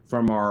order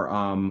from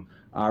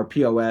our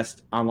POS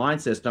online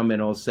system,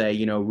 and it'll say,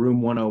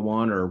 room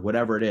 101 or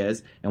whatever it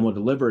is, and we'll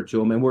deliver it to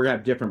them. And we're going to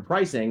have different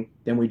pricing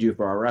than we do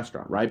for our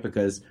restaurant, right?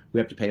 Because we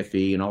have to pay a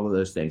fee and all of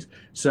those things.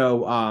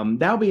 So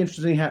that'll be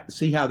interesting to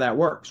see how that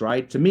works,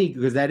 right? To me,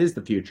 because that is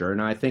the future.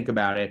 And I think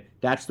about it,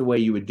 that's the way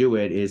you would do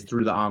it, is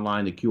through the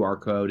online, the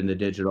QR code and the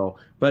digital.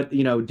 But,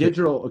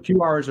 digital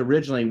QRs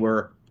originally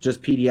were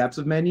just PDFs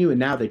of menu, and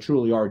now they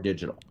truly are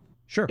digital.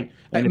 Sure.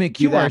 And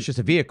QR is just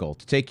a vehicle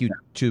to take you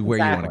to where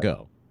you want to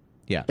go.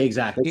 Yeah,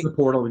 exactly. It's the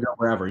portal to go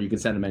wherever. You can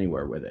send them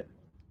anywhere with it.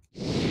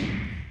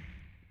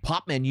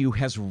 Pop Menu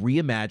has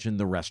reimagined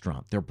the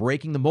restaurant. They're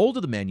breaking the mold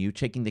of the menu,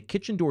 taking the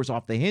kitchen doors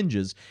off the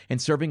hinges,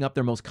 and serving up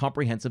their most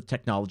comprehensive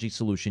technology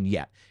solution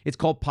yet. It's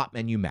called Pop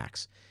Menu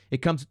Max.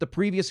 It comes with the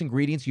previous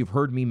ingredients you've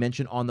heard me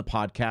mention on the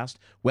podcast: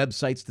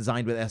 websites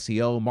designed with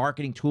SEO,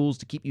 marketing tools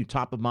to keep you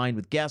top of mind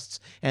with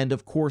guests, and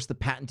of course the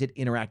patented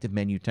interactive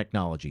menu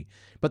technology.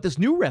 But this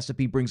new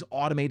recipe brings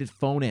automated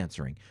phone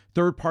answering,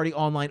 third-party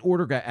online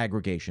order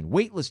aggregation,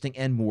 waitlisting,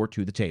 and more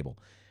to the table.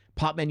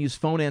 Pop Menu's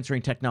phone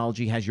answering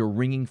technology has your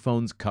ringing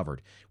phones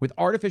covered. With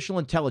artificial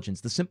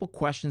intelligence, the simple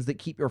questions that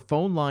keep your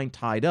phone line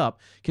tied up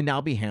can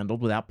now be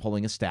handled without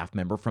pulling a staff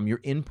member from your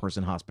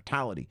in-person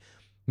hospitality.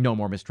 No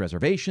more missed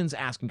reservations,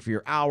 asking for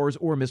your hours,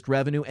 or missed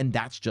revenue, and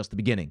that's just the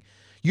beginning.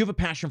 You have a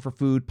passion for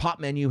food. Pop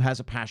Menu has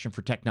a passion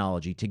for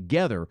technology.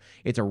 Together,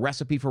 it's a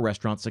recipe for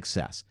restaurant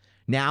success.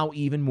 Now,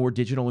 even more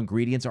digital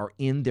ingredients are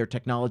in their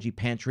technology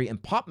pantry,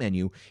 and Pop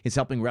Menu is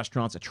helping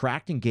restaurants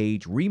attract,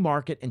 engage,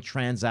 remarket, and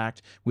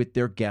transact with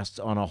their guests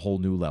on a whole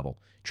new level.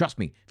 Trust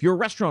me, if you're a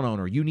restaurant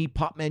owner, you need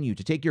Pop Menu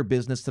to take your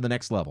business to the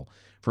next level.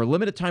 For a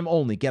limited time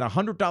only, get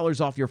 $100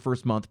 off your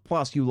first month,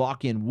 plus you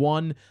lock in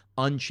one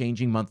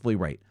unchanging monthly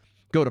rate.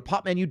 Go to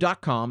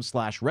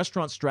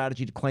popmenu.com/restaurant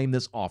strategy to claim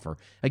this offer.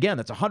 Again,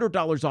 that's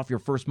 $100 off your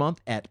first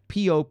month at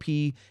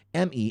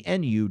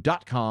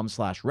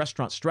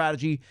popmenu.com/restaurant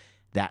strategy.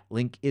 That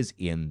link is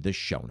in the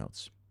show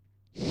notes.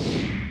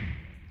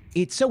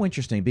 It's so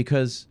interesting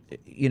because,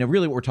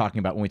 really what we're talking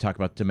about when we talk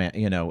about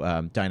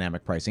demand,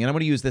 dynamic pricing. And I'm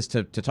going to use this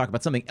to talk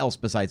about something else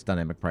besides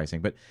dynamic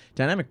pricing. But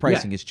dynamic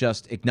pricing is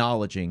just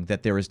acknowledging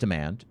that there is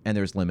demand and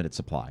there's limited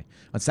supply.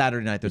 On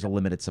Saturday night, there's a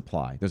limited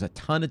supply. There's a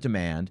ton of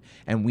demand,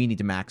 and we need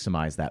to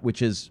maximize that,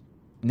 which is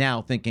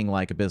now thinking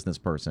like a business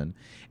person.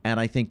 And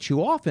I think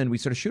too often we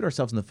sort of shoot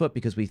ourselves in the foot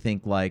because we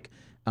think like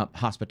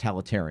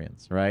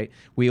hospitalitarians, right?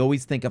 We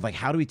always think of like,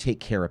 how do we take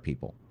care of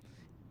people?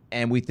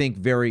 And we think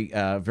very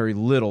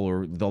little,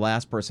 or the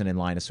last person in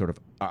line is sort of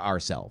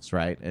ourselves,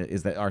 right?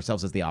 Is that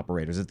ourselves as the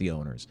operators, as the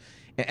owners.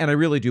 And I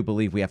really do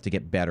believe we have to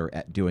get better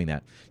at doing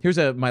that. Here's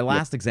my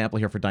last example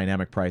here for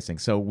dynamic pricing.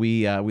 So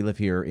we live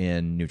here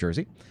in New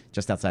Jersey,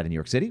 just outside of New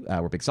York City.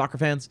 We're big soccer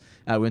fans.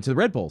 We went to the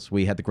Red Bulls.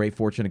 We had the great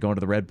fortune of going to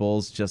the Red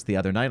Bulls just the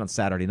other night on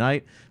Saturday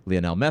night.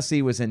 Lionel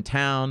Messi was in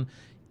town.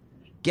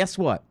 Guess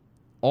what?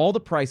 All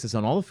the prices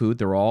on all the food,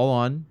 they're all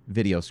on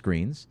video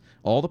screens.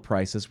 All the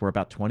prices were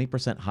about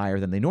 20% higher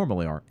than they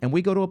normally are. And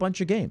we go to a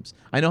bunch of games.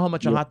 I know how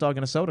much a hot dog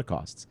and a soda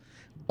costs.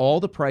 All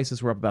the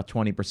prices were up about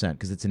 20%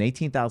 because it's an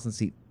 18,000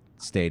 seat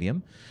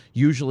stadium.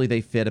 Usually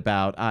they fit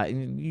about,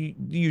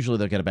 usually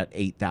they'll get about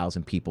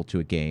 8,000 people to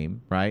a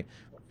game, right?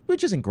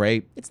 Which isn't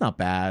great. It's not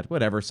bad.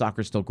 Whatever.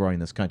 Soccer's still growing in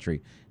this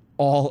country.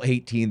 All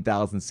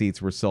 18,000 seats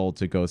were sold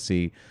to go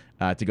see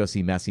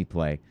Messi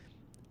play.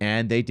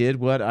 And they did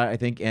what I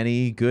think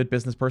any good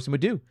business person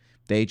would do.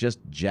 They just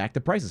jacked the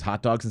prices.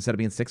 Hot dogs, instead of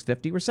being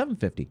 $6.50, were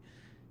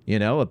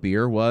 $7.50. A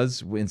beer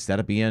was,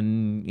 instead of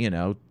being,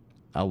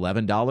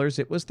 $11,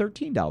 it was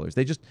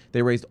 $13.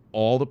 They raised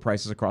all the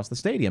prices across the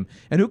stadium.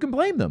 And who can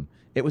blame them?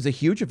 It was a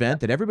huge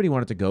event that everybody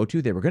wanted to go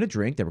to. They were going to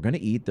drink, they were going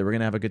to eat, they were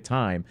going to have a good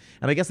time.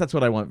 And I guess that's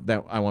what I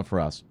want for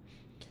us.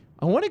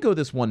 I want to go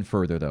this one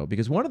further, though,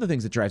 because one of the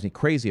things that drives me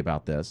crazy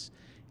about this,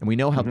 and we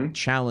know how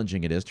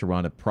challenging it is to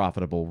run a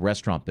profitable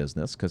restaurant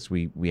business because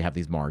we have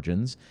these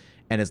margins.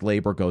 And as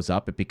labor goes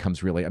up, it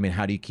becomes really,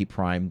 how do you keep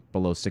prime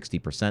below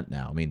 60%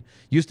 now?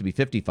 Used to be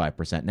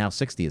 55%. Now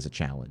 60 is a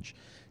challenge.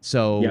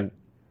 So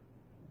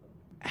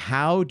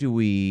how do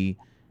we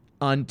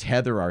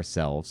untether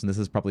ourselves? And this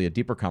is probably a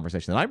deeper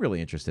conversation that I'm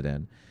really interested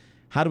in.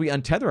 How do we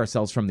untether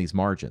ourselves from these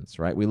margins,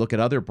 right? We look at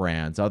other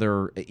brands,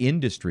 other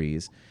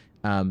industries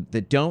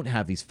that don't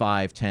have these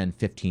 5, 10,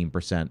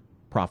 15%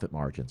 profit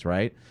margins,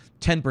 right?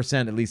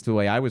 10%, at least the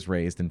way I was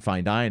raised in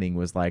fine dining,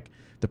 was like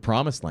the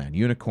promised land.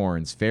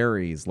 Unicorns,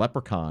 fairies,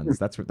 leprechauns.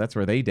 That's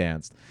where they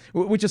danced,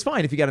 which is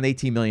fine if you got an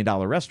 $18 million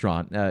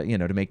restaurant.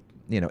 To make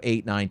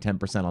 8, 9,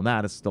 10% on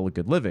that is still a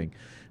good living.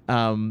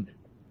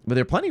 But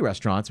there are plenty of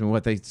restaurants.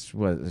 What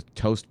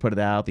Toast put it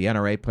out, the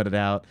NRA put it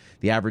out.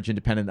 The average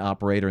independent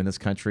operator in this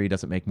country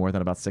doesn't make more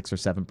than about 6 or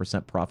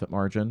 7% profit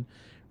margin,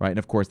 right? And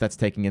of course, that's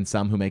taking in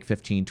some who make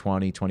 15,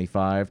 20,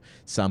 25,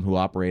 some who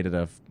operate at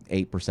a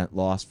 8%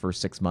 loss for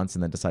 6 months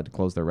and then decide to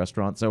close their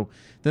restaurant. So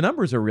the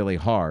numbers are really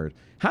hard.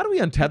 How do we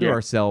untether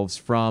ourselves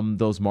from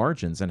those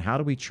margins, and how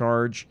do we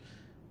charge?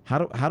 How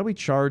do we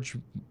charge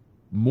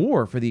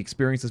more for the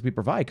experiences we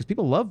provide? Because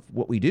people love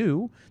what we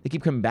do. They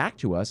keep coming back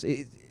to us.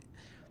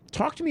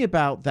 Talk to me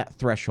about that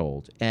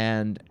threshold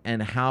and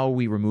how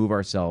we remove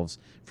ourselves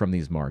from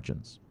these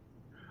margins.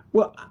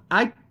 Well,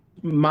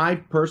 my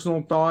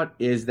personal thought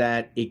is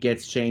that it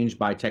gets changed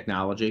by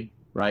technology,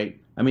 right?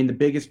 The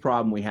biggest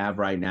problem we have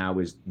right now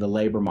is the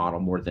labor model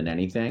more than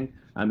anything.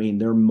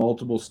 There are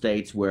multiple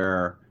states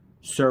where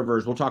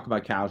servers, we'll talk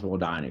about casual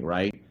dining,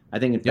 right? I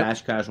think in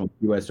fast casual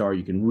QSR,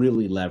 you can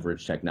really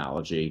leverage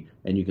technology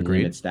and you can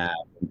limit staff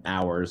and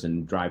hours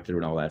and drive through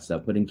and all that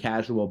stuff. But in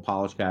casual,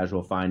 polished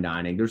casual, fine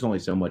dining, there's only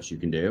so much you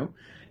can do.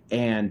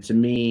 And to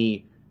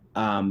me,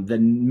 the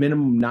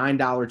minimum $9,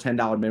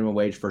 $10 minimum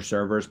wage for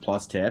servers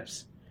plus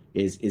tips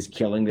is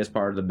killing this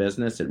part of the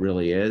business. It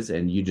really is.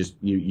 And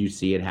you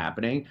see it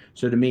happening.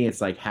 So to me,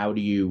 it's like, how do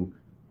you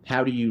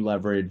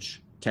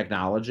leverage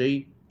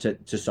technology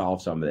to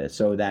solve some of this?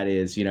 So that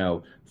is,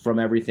 from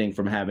everything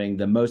from having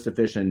the most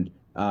efficient,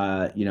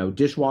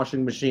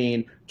 dishwashing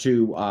machine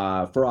to,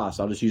 for us,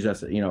 I'll just use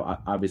us,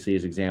 obviously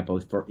as example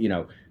for,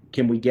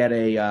 can we get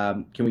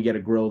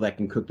a grill that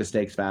can cook the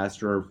steaks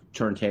faster,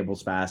 turn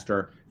tables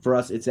faster? For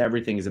us,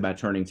 everything is about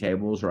turning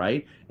tables,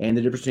 right? And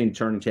the difference between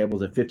turning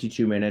tables at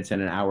 52 minutes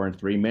and an hour and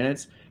 3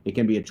 minutes, it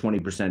can be a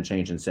 20%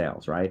 change in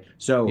sales, right?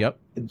 So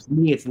to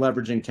me, it's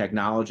leveraging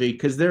technology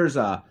because there's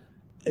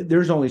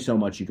only so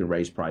much you can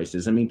raise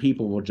prices.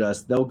 People will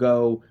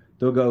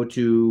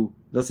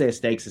they'll say a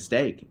steak's a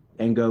steak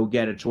and go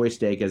get a choice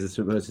steak as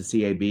opposed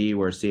to CAB,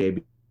 where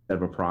CAB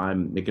of a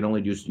prime, you can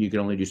only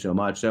do so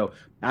much. So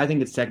I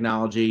think it's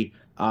technology.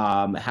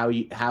 How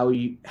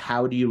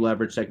do you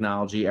leverage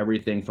technology?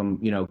 Everything from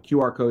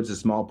QR codes is a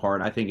small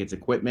part. I think it's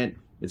equipment.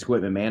 It's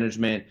equipment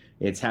management.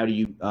 It's how do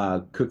you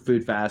cook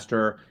food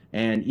faster.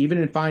 And even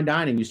in fine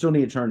dining, you still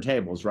need to turn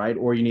tables, right?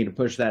 Or you need to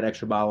push that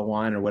extra bottle of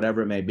wine or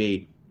whatever it may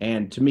be.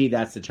 And to me,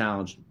 that's the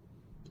challenge.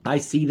 I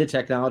see the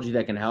technology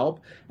that can help,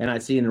 and I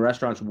see in the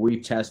restaurants where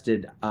we've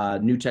tested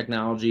new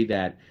technology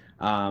that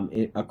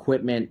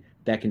equipment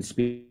that can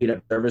speed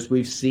up service.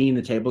 We've seen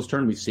the tables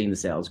turn. We've seen the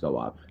sales go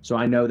up. So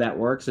I know that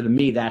works. So to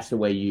me, that's the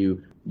way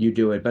you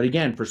do it. But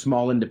again, for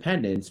small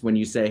independents, when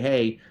you say,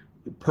 hey,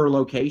 per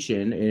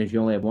location, and if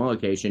you only have one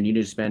location, you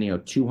need to spend,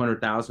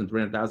 200,000,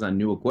 300,000 on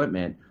new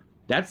equipment.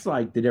 That's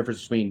like the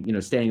difference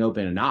between, staying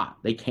open and not.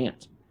 They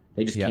can't.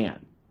 They just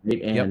can't.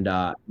 And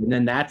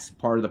then that's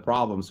part of the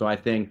problem. So I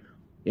think,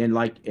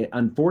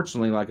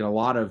 unfortunately, like in a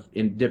lot of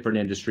different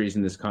industries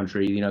in this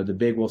country, the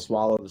big will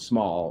swallow the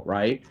small,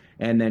 right?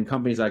 And then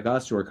companies like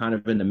us who are kind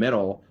of in the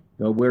middle,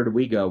 where do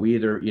we go? We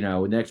either, in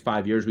the next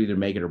 5 years, we either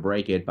make it or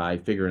break it by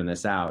figuring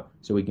this out,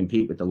 so we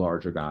compete with the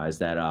larger guys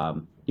that,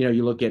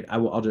 you look at. I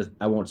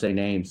won't say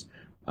names,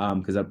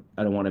 because I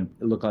don't want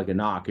to look like a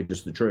knock. It's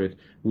just the truth.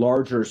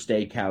 Larger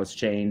steakhouse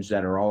chains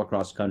that are all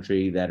across the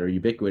country that are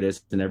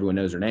ubiquitous and everyone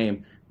knows their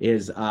name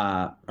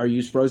are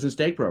use frozen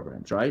steak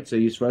programs, right? So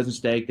use frozen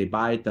steak. They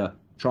buy at the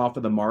trough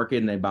of the market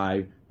and they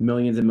buy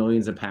millions and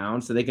millions of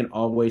pounds, so they can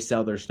always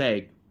sell their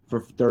steak for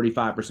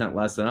 35%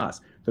 less than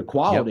us. The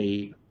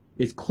quality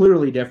is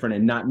clearly different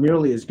and not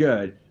nearly as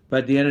good.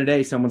 But at the end of the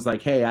day, someone's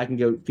like, hey, I can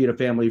go feed a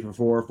family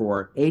for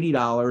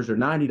 $80 or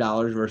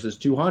 $90 versus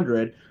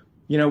 $200.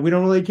 We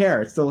don't really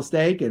care. It's still a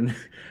steak, and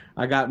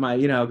I got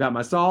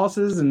my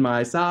sauces and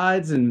my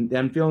sides, and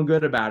I'm feeling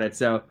good about it.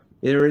 So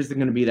there is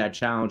going to be that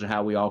challenge of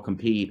how we all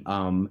compete.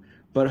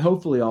 But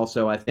hopefully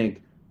also, I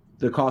think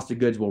the cost of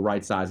goods will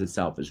right size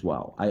itself as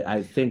well.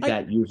 I think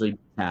that usually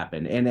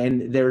happen.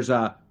 And there's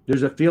a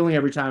feeling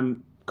every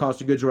time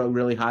cost of goods are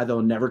really high,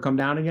 they'll never come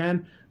down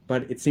again.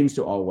 But it seems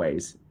to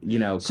always,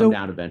 come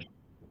down eventually.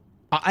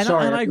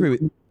 I agree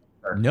with you.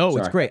 No,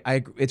 it's great.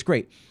 It's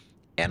great.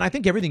 And I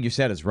think everything you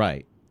said is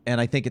right. And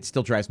I think it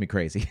still drives me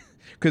crazy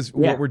because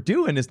what we're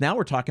doing is now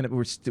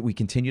we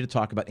continue to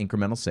talk about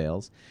incremental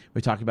sales.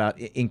 We talk about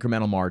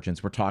incremental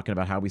margins. We're talking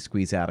about how we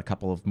squeeze out a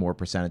couple of more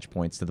percentage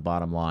points to the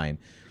bottom line.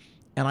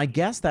 And I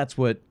guess that's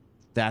what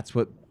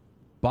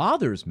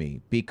bothers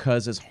me,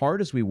 because as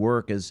hard as we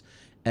work,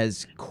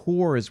 as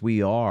core as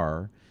we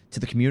are to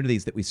the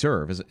communities that we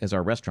serve as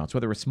our restaurants,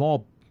 whether we're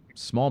small,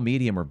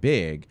 medium, or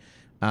big,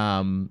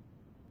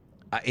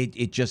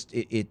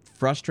 it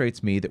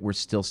frustrates me that we're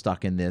still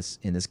stuck in this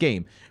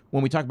game.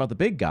 When we talk about the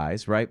big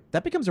guys, right,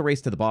 that becomes a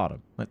race to the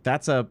bottom.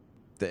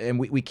 And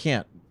we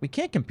can't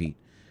compete.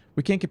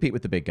 We can't compete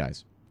with the big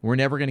guys. We're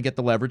never going to get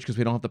the leverage because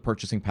we don't have the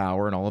purchasing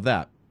power and all of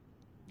that.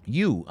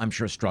 You, I'm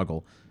sure,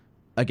 struggle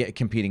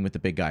competing with the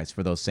big guys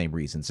for those same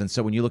reasons. And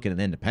so when you look at an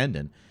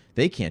independent,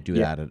 they can't do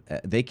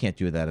that. They can't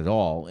do that at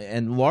all.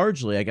 And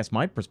largely, I guess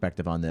my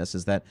perspective on this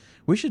is that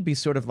we should be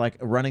sort of like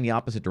running the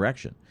opposite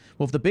direction.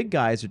 Well, if the big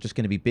guys are just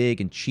going to be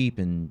big and cheap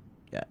and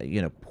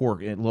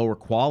poor, lower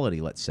quality,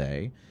 let's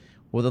say,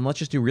 well, then let's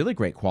just do really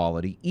great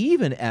quality,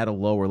 even at a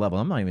lower level.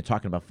 I'm not even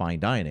talking about fine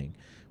dining,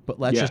 but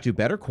let's just do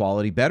better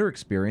quality, better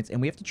experience, and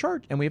we have to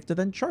charge, and we have to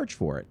then charge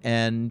for it,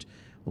 and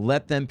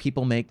let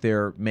people make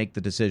the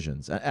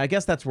decisions. I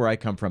guess that's where I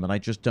come from, and I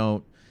just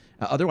don't.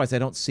 Otherwise, I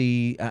don't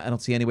see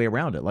any way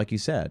around it. Like you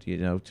said,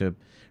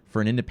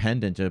 for an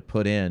independent to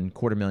put in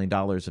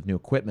 $250,000 of new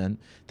equipment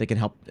that can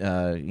help,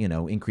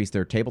 increase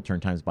their table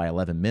turn times by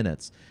 11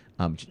 minutes.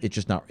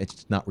 It's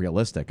not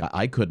realistic.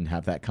 I couldn't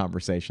have that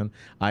conversation.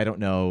 I don't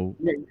know.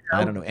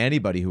 I don't know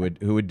anybody who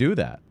would do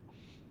that.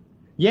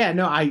 Yeah,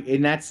 no,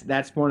 and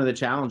that's one of the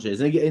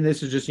challenges. And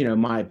this is just,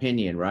 my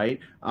opinion, right?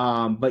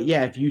 But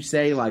yeah, if you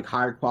say like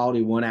higher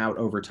quality won out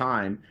over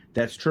time,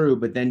 that's true.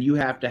 But then you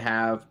have to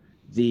have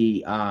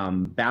the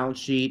balance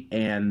sheet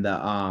and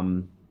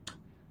the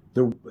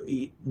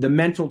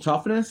mental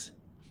toughness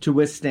to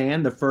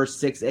withstand the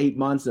first 6-8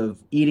 months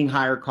of eating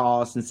higher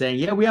costs and saying,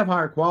 yeah, we have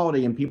higher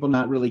quality, and people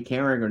not really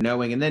caring or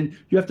knowing. And then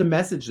you have to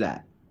message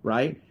that,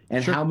 right?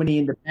 And how many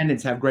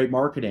independents have great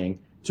marketing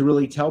to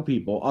really tell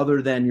people,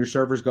 other than your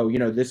servers go,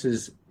 this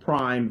is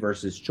prime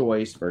versus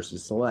choice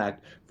versus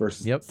select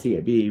versus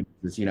CAB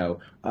versus,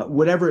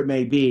 whatever it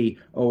may be,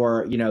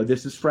 or,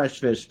 this is fresh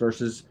fish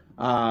versus,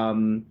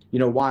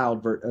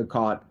 wild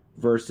caught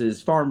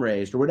versus farm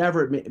raised, or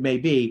whatever it may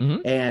be.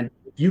 Mm-hmm. And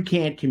if you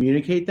can't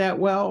communicate that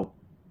well,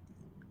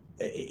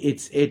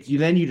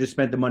 then you just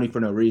spent the money for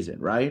no reason,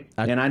 right?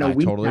 I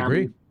totally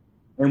agree.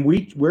 And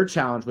we're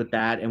challenged with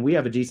that, and we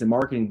have a decent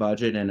marketing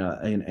budget and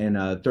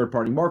a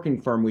third-party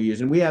marketing firm we use,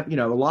 and we have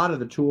a lot of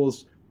the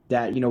tools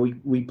that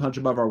we punch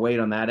above our weight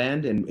on that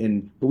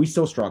end, but we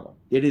still struggle.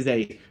 It is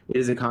a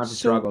constant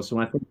struggle. So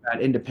when I think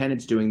about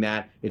independents doing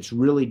that, it's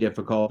really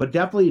difficult, but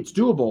definitely it's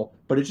doable.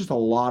 But it's just a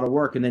lot of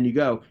work. And then you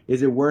go,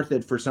 is it worth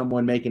it for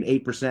someone making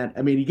 8%?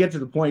 I mean, you get to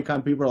the point,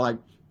 people are like,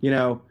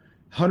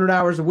 100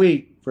 hours a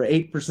week for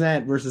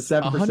 8% versus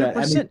 7%.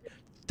 100%.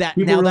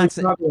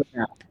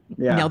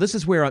 Now this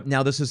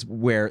is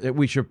where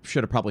we should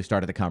have probably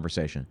started the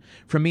conversation.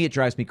 For me, it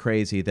drives me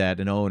crazy that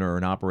an owner or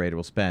an operator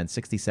will spend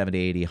 60, 70,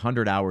 80,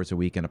 100 hours a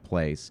week in a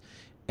place,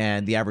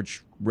 and the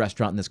average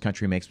restaurant in this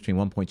country makes between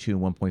 $1.2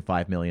 and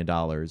 $1.5 million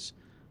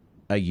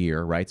a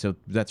year, right? So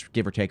that's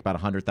give or take about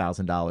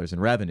 $100,000 in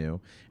revenue,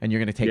 and you're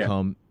going to take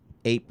home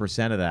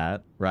 8% of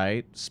that,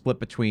 right? Split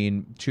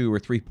between 2 or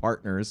 3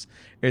 partners.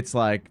 It's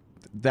like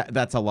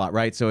that's a lot,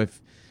 right? So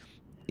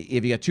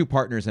if you got two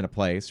partners in a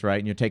place, right,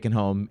 and you're taking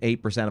home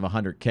 8% of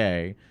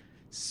 100K,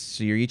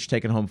 so you're each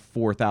taking home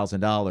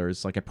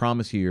 $4,000. Like, I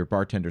promise you, your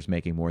bartender's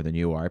making more than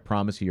you are. I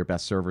promise you, your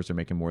best servers are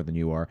making more than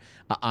you are.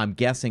 I'm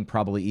guessing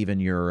probably even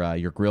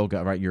your grill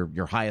guy, right?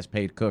 Your highest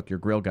paid cook, your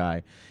grill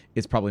guy,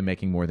 is probably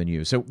making more than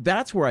you. So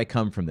that's where I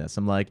come from this.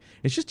 I'm like,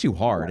 it's just too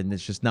hard, and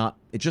it's just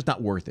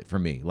not worth it for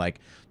me.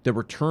 Like, the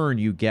return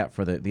you get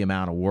for the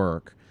amount of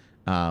work.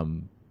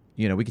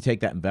 We could take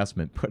that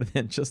investment, put it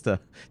in just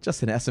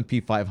an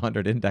S&P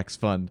 500 index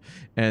fund,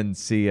 and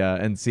see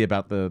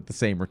about the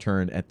same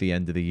return at the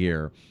end of the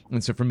year.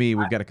 And so for me,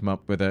 we've got to come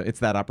up with it's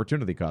that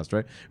opportunity cost,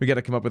 right? We got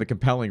to come up with a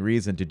compelling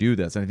reason to do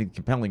this. And I think the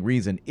compelling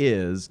reason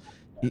is,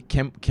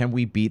 can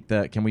we beat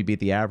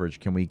the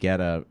average? Can we get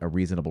a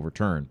reasonable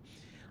return?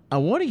 I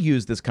want to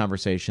use this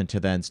conversation to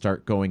then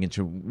start going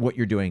into what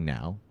you're doing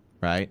now.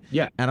 Right?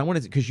 Yeah. And I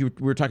wanted to, because we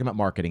were talking about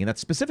marketing, and that's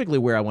specifically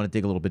where I want to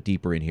dig a little bit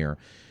deeper in here.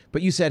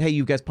 But you said, hey,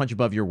 you guys punch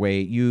above your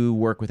weight. You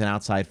work with an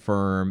outside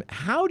firm.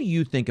 How do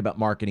you think about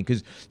marketing?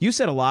 Because you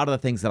said a lot of the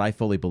things that I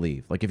fully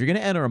believe. Like, if you're going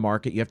to enter a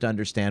market, you have to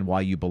understand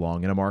why you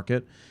belong in a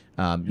market.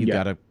 You've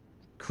got to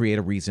create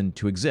a reason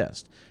to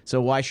exist.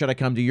 So why should I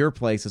come to your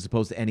place as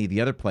opposed to any of the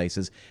other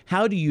places?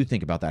 How do you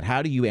think about that?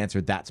 How do you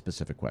answer that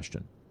specific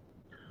question?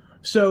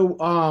 So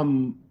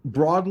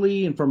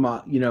broadly, and from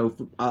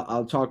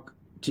I'll talk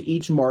to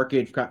each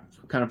market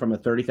kind of from a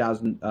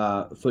 30,000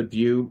 foot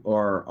view,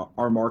 or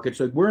our market.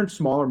 So we're in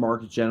smaller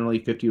markets, generally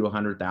 50 to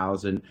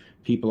 100,000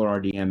 people in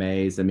our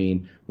DMAs. I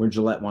mean, we're in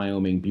Gillette,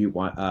 Wyoming, Butte,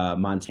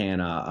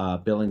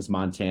 Montana, Billings,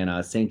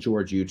 Montana, St.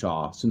 George,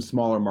 Utah, some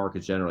smaller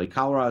markets generally.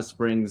 Colorado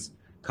Springs,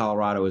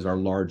 Colorado is our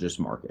largest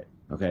market.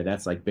 Okay,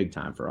 that's like big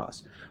time for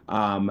us.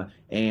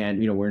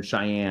 And we're in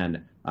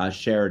Cheyenne,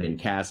 Sheridan,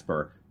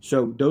 Casper.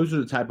 So those are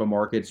the type of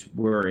markets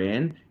we're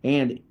in.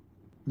 And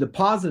the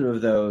positive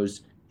of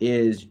those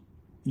is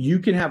you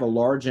can have a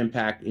large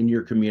impact in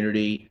your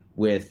community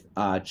with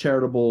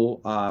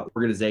charitable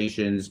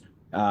organizations,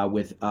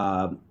 with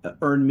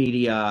earned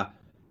media,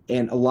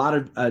 and a lot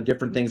of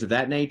different things of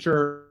that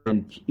nature.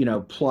 And,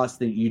 plus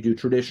that you do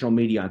traditional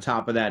media on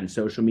top of that and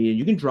social media.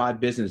 You can drive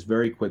business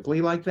very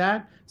quickly like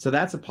that. So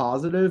that's a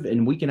positive,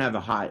 and we can have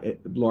a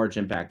large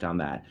impact on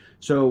that.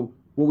 So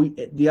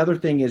the other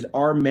thing is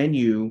our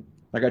menu,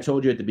 like I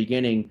told you at the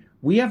beginning,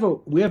 we have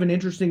an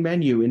interesting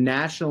menu, and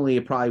nationally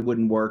it probably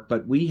wouldn't work,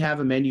 but we have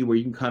a menu where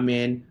you can come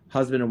in,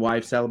 husband and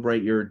wife,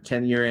 celebrate your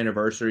 10-year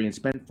anniversary, and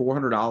spend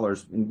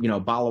 $400 in, a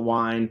bottle of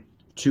wine,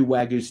 2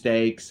 Wagyu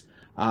steaks,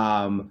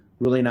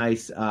 really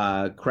nice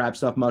crab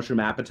stuffed mushroom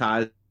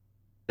appetizer,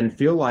 and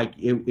feel like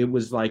it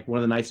was like one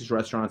of the nicest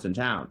restaurants in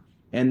town.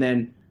 And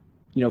then,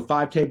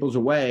 5 tables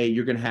away,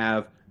 you're going to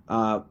have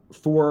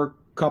 4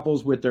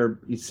 couples with their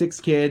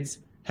 6 kids,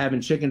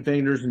 having chicken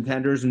fingers and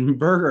tenders and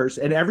burgers,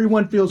 and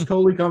everyone feels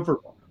totally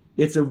comfortable.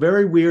 It's a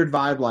very weird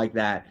vibe like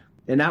that,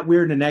 and not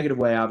weird in a negative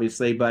way,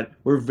 obviously, but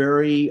we're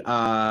very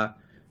approachable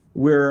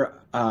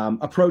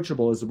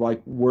is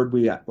the word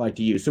we like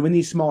to use. So in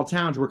these small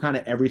towns, we're kind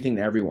of everything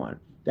to everyone.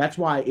 That's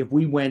why if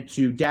we went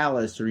to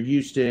Dallas or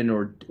Houston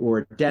or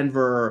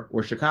Denver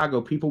or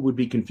Chicago, people would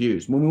be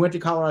confused. When we went to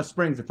Colorado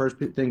Springs, the first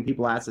thing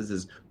people ask us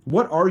is,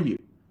 "What are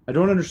you? I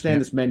don't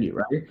understand this menu,"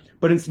 right?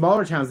 But in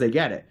smaller towns, they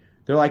get it.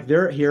 They're like,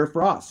 they're here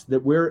for us,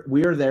 that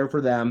we are there for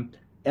them,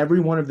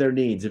 every one of their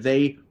needs. If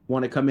they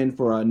want to come in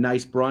for a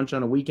nice brunch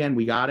on a weekend,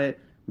 we got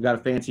it. We got a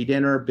fancy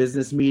dinner,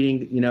 business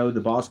meeting,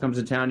 the boss comes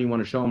in town, you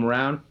want to show them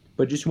around,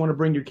 but just want to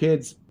bring your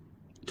kids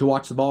to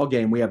watch the ball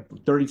game. We have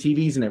 30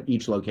 TVs in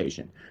each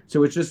location.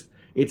 So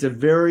it's a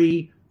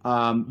very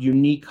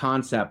unique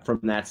concept from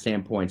that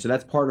standpoint. So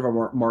that's part of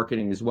our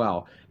marketing as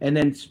well. And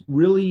then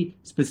really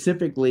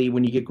specifically,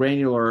 when you get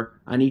granular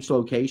on each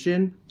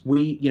location,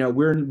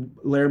 we're in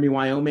Laramie,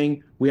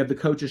 Wyoming. We have the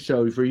coaches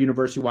show for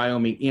University of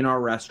Wyoming in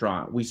our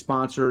restaurant. We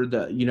sponsor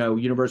the,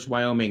 University of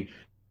Wyoming.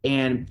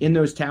 And in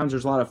those towns,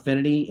 there's a lot of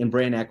affinity and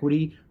brand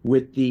equity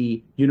with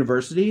the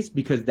universities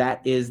because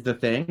that is the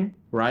thing,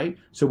 right?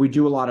 So we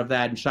do a lot of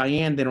that. In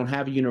Cheyenne, they don't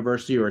have a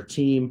university or a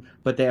team,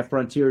 but they have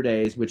Frontier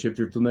Days, which, if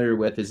you're familiar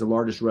with, is the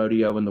largest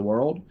rodeo in the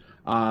world.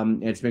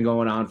 It's been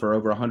going on for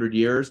over 100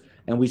 years,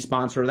 and we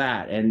sponsor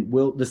that. And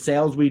the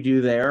sales we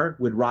do there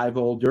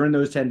during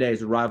those 10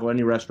 days, would rival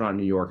any restaurant in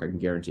New York, I can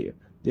guarantee you.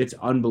 It's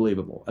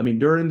unbelievable. I mean,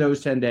 during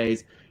those 10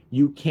 days,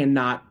 you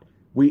cannot,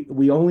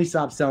 we only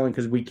stop selling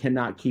because we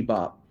cannot keep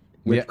up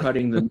with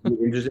cutting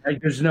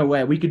there's no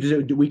way we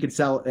could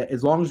sell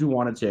as long as we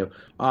wanted to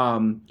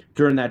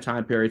during that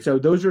time period. So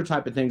those are the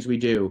type of things we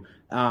do.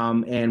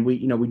 And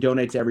we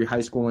donate to every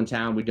high school in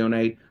town. We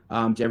donate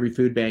to every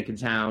food bank in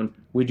town.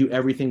 We do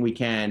everything we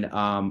can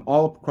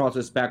all across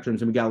the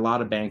spectrums, and we got a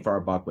lot of bang for our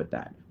buck with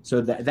that.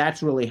 So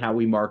that's really how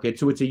we market.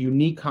 So it's a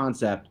unique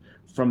concept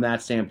from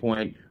that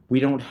standpoint. We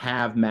don't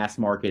have mass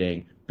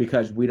marketing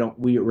because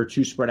we're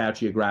too spread out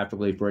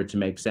geographically for it to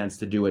make sense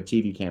to do a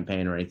TV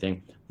campaign or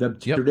anything. The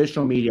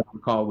traditional media I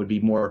would call would be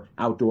more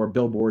outdoor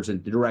billboards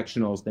and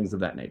directionals, things of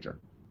that nature.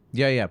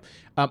 Yeah.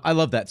 I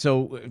love that.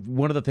 So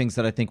one of the things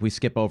that I think we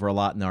skip over a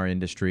lot in our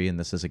industry, and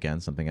this is, again,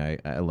 something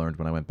I learned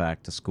when I went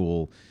back to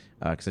school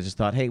because I just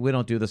thought, hey, we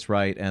don't do this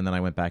right, and then I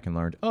went back and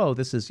learned, oh,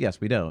 this is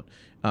yes, we don't.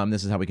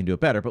 This is how we can do it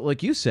better. But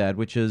like you said,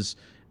 which is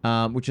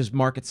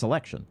market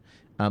selection,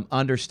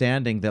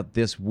 understanding that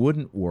this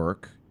wouldn't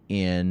work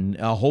in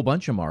a whole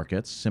bunch of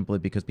markets simply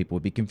because people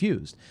would be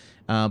confused.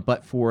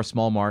 But for a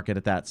small market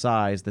at that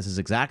size, this is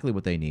exactly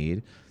what they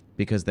need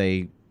because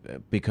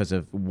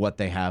of what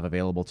they have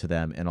available to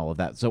them and all of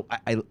that. So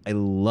I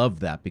love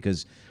that,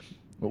 because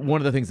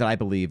one of the things that I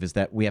believe is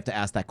that we have to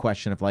ask that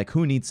question of like,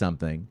 who needs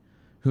something?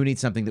 Who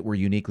needs something that we're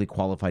uniquely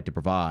qualified to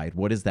provide?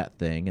 What is that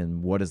thing?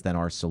 And what is then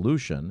our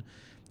solution?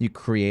 You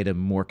create a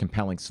more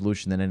compelling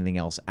solution than anything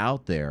else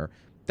out there.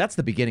 That's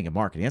the beginning of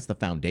marketing. That's the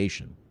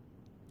foundation.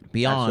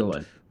 Beyond,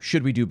 Absolutely.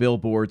 should we do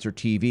billboards or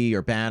TV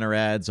or banner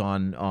ads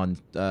on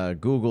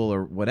Google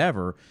or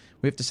whatever,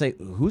 we have to say,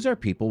 who's our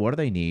people? What do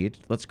they need?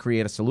 Let's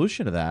create a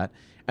solution to that.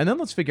 And then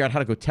let's figure out how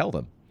to go tell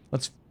them.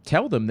 Let's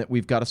tell them that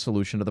we've got a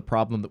solution to the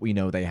problem that we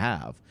know they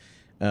have.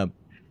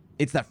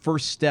 It's that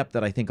first step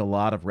that I think a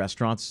lot of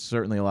restaurants,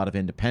 certainly a lot of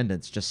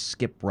independents, just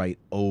skip right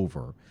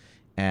over.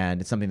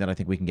 And it's something that I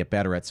think we can get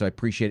better at. So I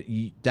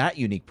appreciate that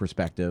unique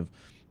perspective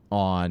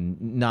on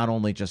not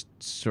only just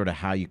sort of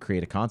how you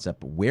create a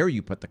concept, but where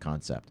you put the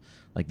concept.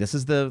 Like this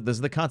is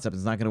the concept.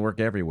 It's not going to work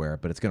everywhere,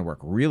 but it's going to work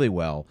really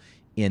well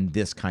in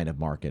this kind of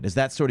market. Is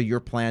that sort of your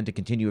plan to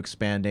continue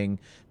expanding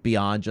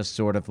beyond just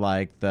sort of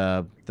like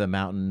the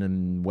mountain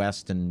and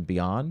west and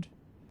beyond?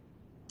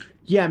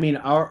 Yeah, I mean,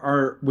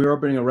 we're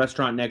opening a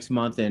restaurant next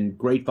month in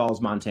Great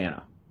Falls,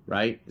 Montana,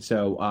 right?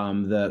 So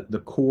the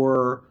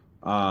core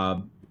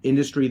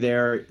industry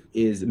there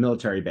is a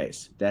military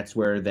base. That's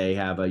where they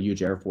have a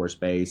huge Air Force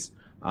base,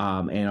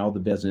 and all the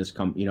business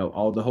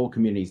all the whole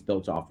community is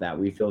built off that.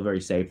 We feel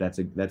very safe. That's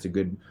a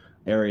good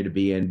area to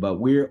be in. But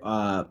we're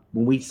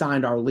when we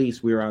signed our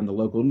lease, we were on the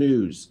local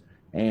news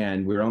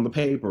and we were on the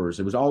papers.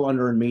 It was all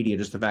under in media.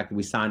 Just the fact that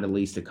we signed a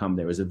lease to come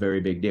there was a very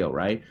big deal,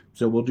 right?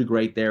 So we'll do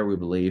great there, we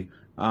believe.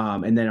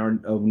 And then our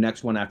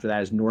next one after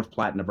that is North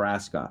Platte,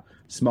 Nebraska,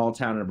 small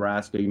town in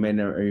Nebraska you may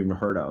never even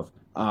heard of.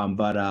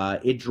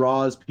 But it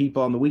draws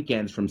people on the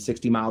weekends from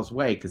 60 miles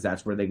away because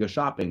that's where they go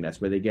shopping.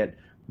 That's where they get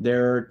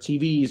their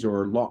TVs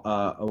or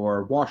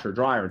washer,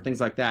 dryer, and things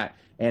like that.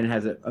 And it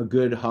has a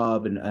good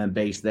hub and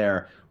base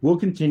there. We'll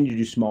continue to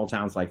do small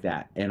towns like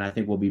that, and I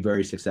think we'll be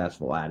very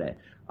successful at it.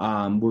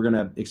 We're going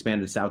to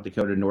expand to South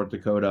Dakota, North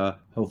Dakota,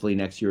 hopefully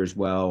next year as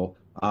well.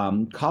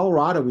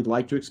 Colorado, we'd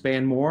like to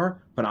expand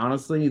more, but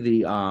honestly,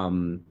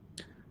 the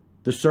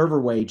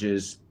server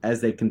wages,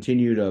 as they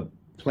continue to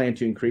plan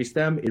to increase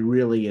them, it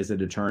really is a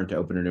deterrent to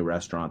open a new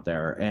restaurant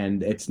there.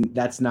 And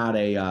that's not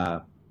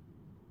a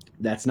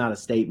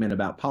statement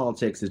about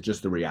politics. It's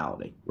just the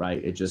reality,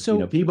 right? It just,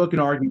 people can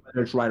argue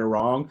whether it's right or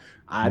wrong.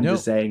 I'm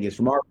just saying it's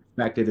from our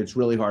perspective, it's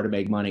really hard to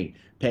make money.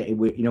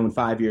 In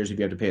 5 years, if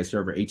you have to pay a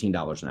server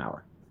 $18 an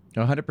hour.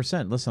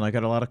 100%. Listen, I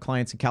got a lot of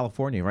clients in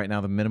California right now.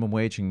 The minimum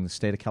wage in the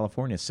state of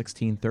California is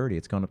 $16.30.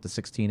 It's going up to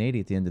 $16.80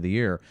 at the end of the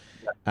year.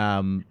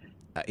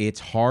 It's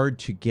hard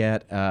to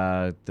get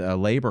the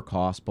labor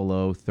cost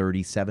below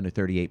 37 to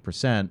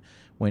 38%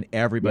 when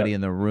everybody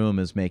in the room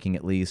is making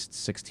at least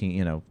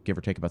 16, give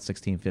or take about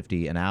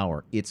 $16.50 an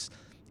hour. It's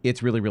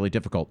really, really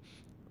difficult.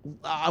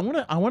 I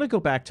want to go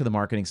back to the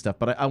marketing stuff,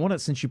 but I want to,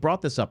 since you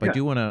brought this up, I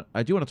do want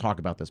to talk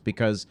about this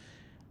because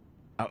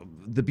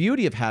the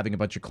beauty of having a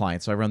bunch of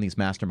clients, so I run these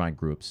mastermind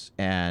groups,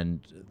 and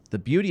the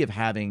beauty of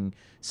having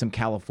some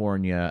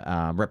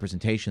California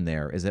representation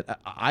there is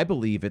that I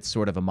believe it's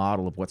sort of a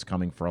model of what's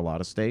coming for a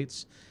lot of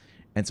states.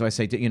 And so I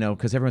say,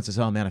 because everyone says,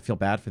 oh man, I feel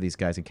bad for these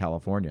guys in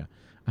California.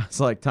 It's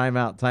like, time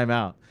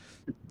out.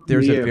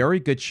 There's a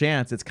very good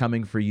chance it's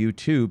coming for you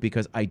too,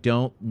 because I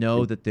don't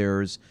know that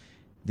there's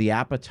the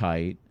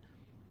appetite,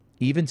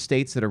 even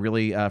states that are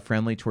really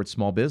friendly towards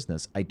small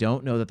business. I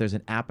don't know that there's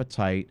an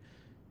appetite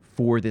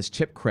for this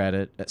tip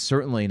credit.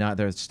 Certainly not.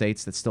 There are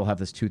states that still have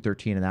this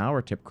 $2.13 an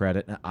hour tip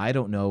credit. I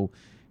don't know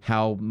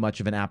how much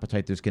of an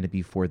appetite there's going to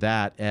be for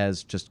that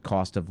as just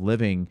cost of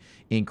living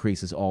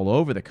increases all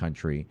over the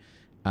country.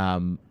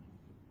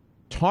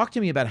 Talk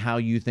to me about how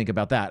you think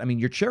about that. I mean,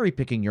 you're cherry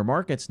picking your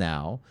markets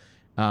now,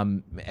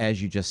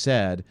 as you just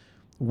said.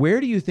 Where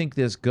do you think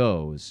this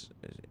goes?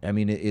 I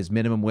mean, is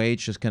minimum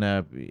wage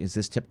is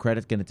this tip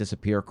credit going to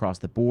disappear across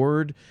the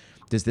board?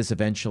 Does this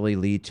eventually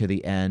lead to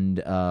the end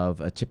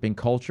of a tipping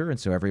culture, and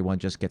so everyone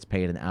just gets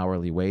paid an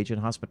hourly wage in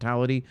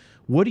hospitality?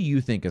 What do you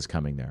think is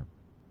coming there?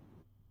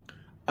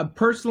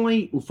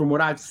 Personally, from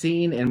what I've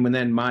seen, and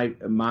then my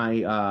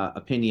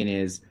opinion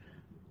is,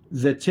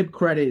 the tip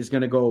credit is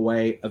going to go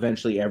away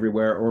eventually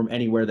everywhere or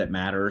anywhere that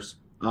matters.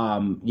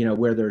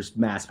 Where there's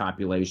mass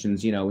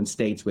populations, in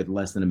states with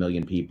less than 1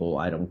 million people,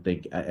 I don't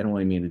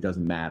mean it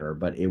doesn't matter,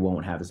 but it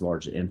won't have as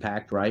large an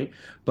impact, right?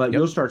 But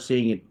you'll start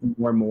seeing it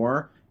more and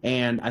more.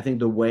 And I think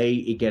the way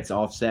it gets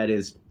offset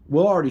is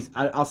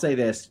I'll say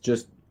this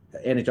just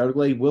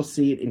anecdotally, we'll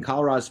see it in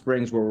Colorado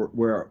Springs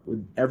where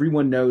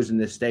everyone knows in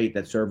this state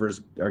that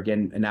servers are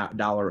getting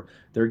 $1,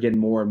 they're getting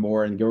more and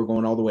more, and they're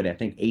going all the way to, I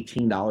think,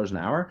 $18 an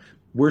hour.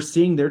 We're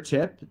seeing their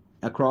tip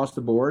across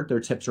the board. Their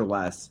tips are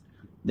less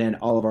than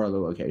all of our other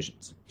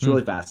locations. It's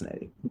really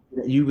fascinating.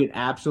 you can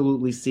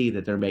absolutely see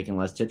that they're making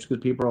less tips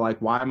because people are like,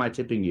 why am I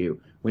tipping you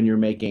when you're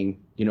making,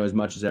 as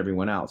much as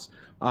everyone else?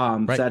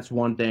 Right. So that's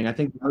one thing. I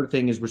think the other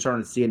thing is we're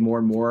starting to see it more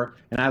and more,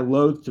 and I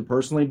loathe to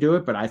personally do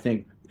it, but I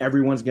think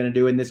everyone's going to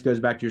do it. And this goes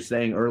back to your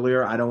saying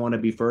earlier, I don't want to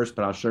be first,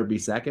 but I'll sure be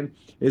second,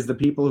 is the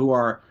people who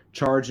are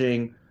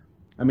charging.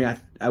 I mean,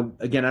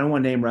 again, I don't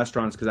want to name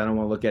restaurants because I don't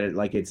want to look at it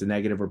like it's a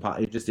negative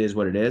it just is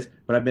what it is.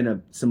 But I've been to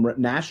some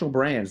national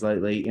brands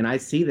lately, and I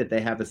see that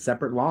they have a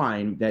separate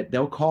line that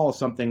they'll call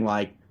something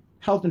like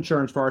health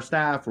insurance for our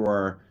staff,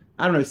 or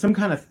I don't know, some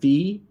kind of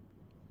fee.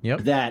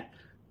 Yep. That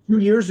 2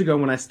 years ago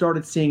when I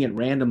started seeing it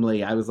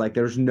randomly, I was like,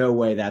 there's no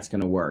way that's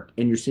going to work.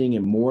 And you're seeing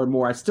it more and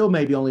more. I still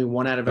maybe only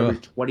one out of every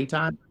 20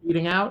 times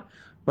eating out,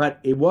 but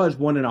it was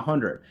 1 in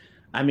 100.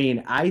 I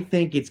mean, I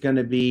think it's going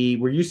to be,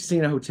 we're used to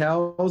seeing it in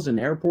hotels and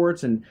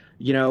airports and,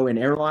 and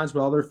airlines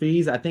with all their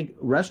fees. I think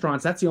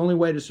restaurants, that's the only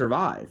way to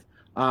survive.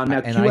 Now,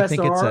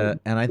 QSR,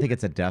 I think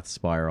it's a death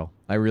spiral.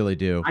 I really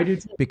do. I do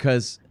too.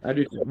 Because I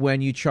do too.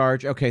 When you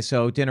charge, okay,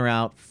 so dinner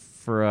out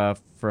for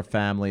a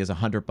family is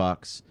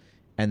 $100,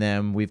 and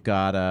then we've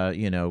got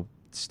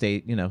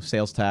state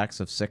sales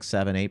tax of 6,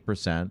 7,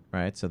 8%,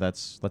 right? So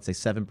that's, let's say,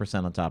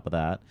 7% on top of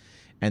that.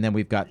 And then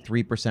we've got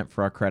 3%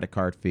 for our credit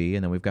card fee,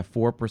 and then we've got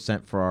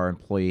 4% for our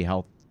employee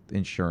health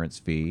insurance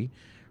fee,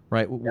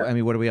 right? Yeah. I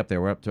mean, what are we up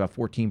there? We're up to about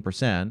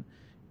 14%,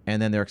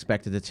 and then they're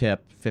expected to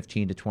tip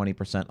 15 to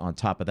 20% on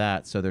top of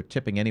that. So they're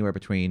tipping anywhere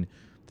between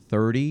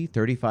 30,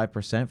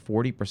 35%,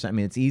 40%. I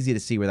mean, it's easy to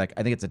see where I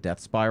think it's a death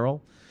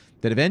spiral.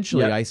 That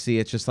eventually I see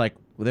it's just like,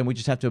 well, then we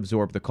just have to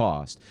absorb the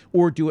cost,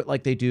 or do it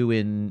like they do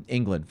in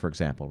England, for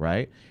example,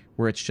 right?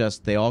 Where it's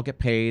just they all get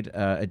paid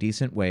a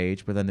decent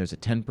wage, but then there's a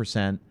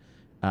 10%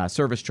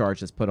 service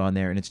charge that's put on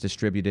there, and it's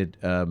distributed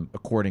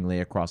accordingly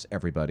across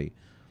everybody.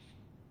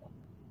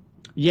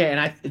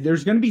 Yeah, and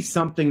there's going to be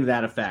something to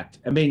that effect.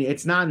 I mean,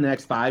 it's not in the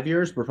next 5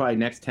 years, but probably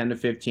next 10 to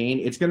 15.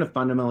 It's going to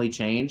fundamentally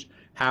change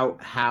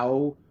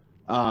how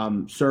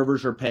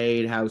servers are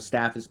paid, how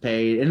staff is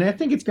paid. And I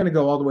think it's going to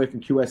go all the way from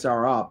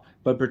QSR up,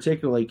 but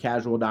particularly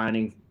casual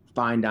dining,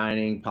 fine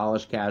dining,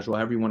 polished casual,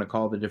 however you want to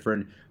call the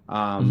different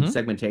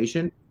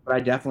segmentation. But I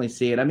definitely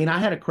see it. I mean, I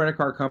had a credit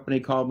card company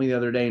call me the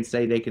other day and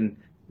say they can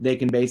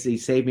basically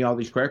save me all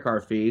these credit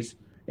card fees.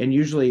 And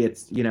usually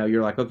it's,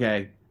 you're like,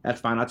 okay, that's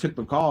fine. I took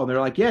the call and they're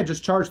like, yeah,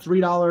 just charge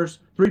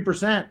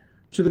 $3%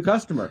 to the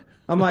customer.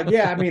 I'm like,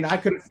 yeah, I mean, I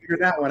could have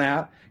figured that one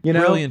out,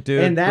 Brilliant,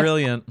 dude. And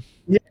Brilliant.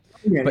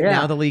 Yeah, but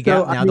now the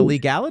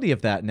legality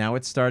of that, now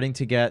it's starting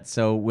to get,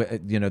 so,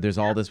 there's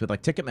all this with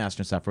like Ticketmaster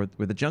and stuff with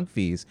the junk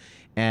fees,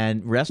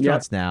 and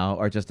restaurants now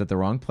are just at the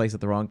wrong place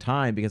at the wrong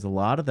time, because a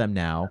lot of them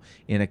now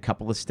in a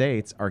couple of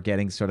states are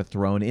getting sort of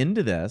thrown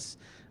into this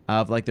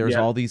of like, there's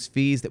all these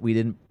fees that we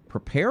didn't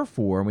prepare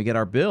for, and we get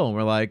our bill and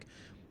we're like,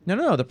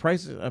 no, the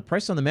price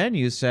on the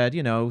menu said,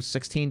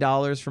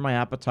 $16 for my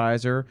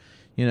appetizer,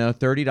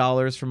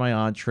 $30 for my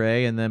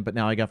entree, but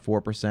now I got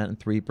 4% and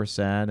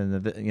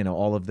 3% and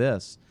all of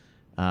this.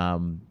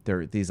 There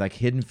are these like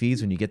hidden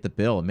fees when you get the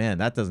bill. Man,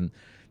 that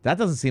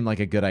doesn't seem like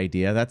a good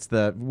idea.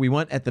 We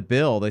want at the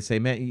bill, they say,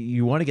 man,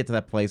 you want to get to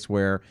that place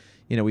where,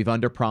 we've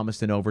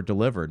under-promised and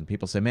over-delivered. And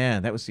people say,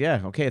 man, that was,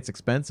 okay, it's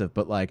expensive,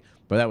 but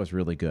that was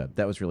really good.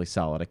 That was really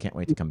solid. I can't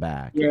wait to come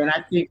back. Yeah, and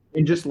I think,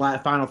 and just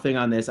final thing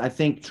on this, I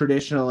think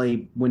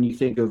traditionally when you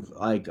think of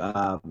like,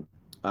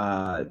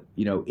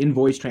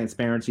 invoice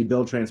transparency,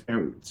 bill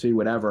transparency,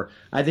 whatever,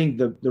 I think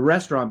the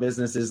restaurant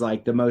business is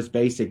like the most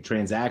basic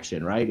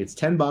transaction, right? It's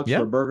 $10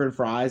 for a burger and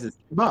fries. It's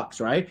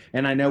 $10, right?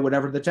 And I know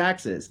whatever the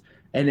tax is.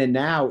 And then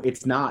now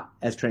it's not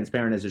as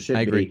transparent as it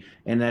should be.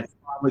 And that's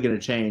probably going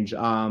to change.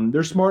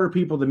 There's smarter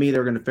people than me that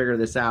are going to figure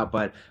this out.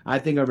 But I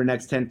think over the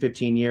next 10,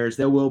 15 years,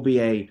 there will be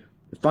a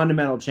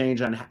fundamental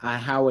change on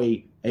how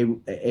a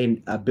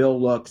bill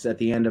looks at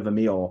the end of a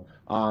meal,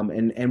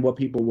 and what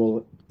people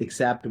will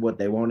accept, what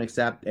they won't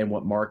accept, and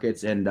what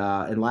markets. And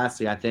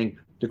lastly, I think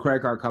the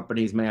credit card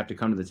companies may have to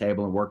come to the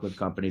table and work with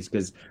companies,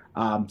 because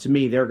to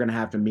me, they're going to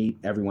have to meet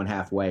everyone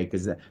halfway,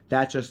 because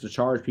that's just a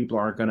charge. People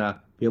aren't going to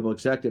be able to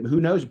accept it. But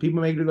who knows?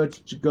 People may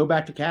go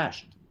back to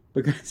cash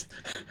because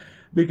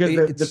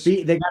the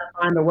fee, they got to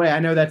find a way. I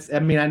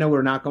know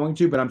we're not going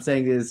to, but I'm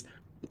saying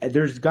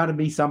there's got to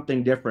be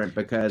something different,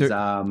 because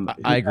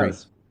I agree.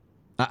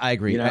 I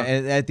agree.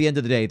 At the end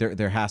of the day,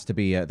 there has to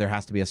be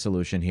a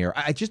solution here.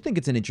 I just think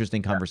it's an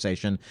interesting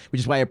conversation,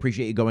 which is why I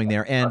appreciate you going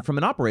there. And from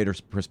an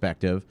operator's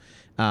perspective,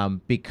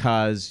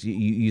 because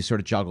you sort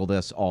of juggle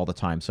this all the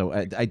time. So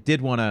I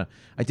did want to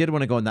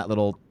go in that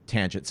little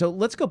tangent. So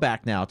let's go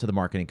back now to the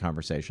marketing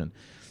conversation.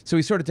 So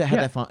we sort of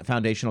had that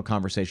foundational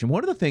conversation.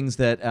 One of the things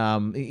that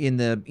in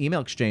the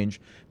email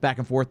exchange back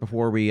and forth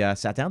before we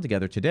sat down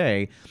together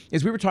today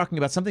is we were talking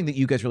about something that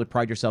you guys really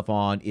pride yourself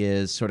on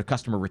is sort of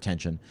customer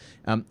retention.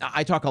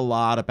 I talk a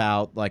lot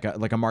about like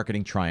a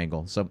marketing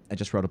triangle. So I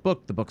just wrote a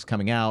book. The book's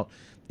coming out.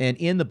 And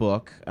in the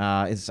book,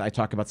 I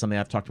talk about something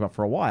I've talked about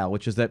for a while,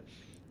 which is that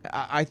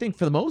I think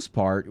for the most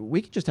part,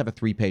 we could just have a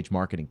 3-page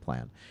marketing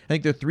plan. I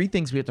think there are 3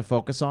 things we have to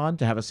focus on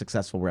to have a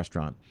successful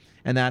restaurant,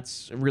 and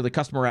that's really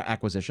customer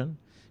acquisition,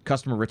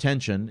 customer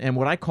retention, and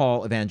what I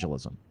call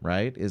evangelism,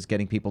 right? Is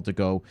getting people to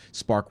go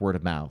spark word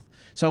of mouth.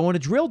 So I want to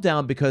drill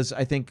down because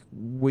I think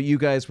what you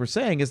guys were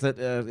saying is that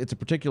it's a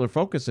particular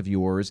focus of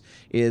yours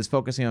is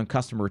focusing on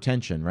customer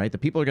retention, right? The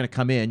people are going to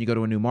come in, you go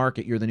to a new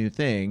market, you're the new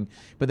thing,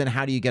 but then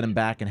how do you get them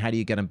back, and how do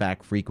you get them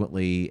back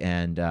frequently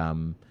and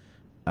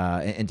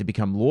to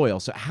become loyal?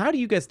 So how do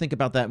you guys think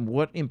about that, and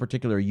what in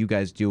particular are you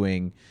guys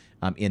doing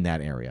in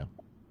that area?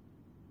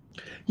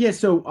 Yeah,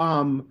 so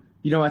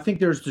I think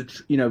there's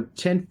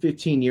 10,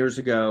 15 years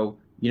ago,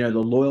 the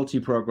loyalty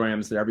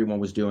programs that everyone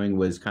was doing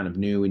was kind of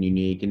new and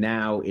unique, and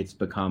now it's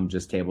become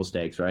just table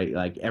stakes, right?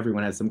 Like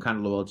everyone has some kind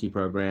of loyalty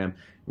program.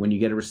 When you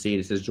get a receipt,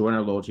 it says join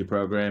our loyalty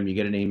program. You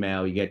get an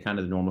email, you get kind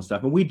of the normal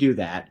stuff, and we do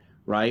that,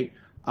 right?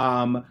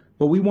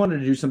 But we wanted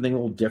to do something a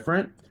little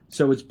different.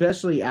 So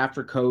especially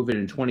after COVID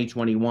in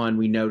 2021,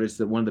 we noticed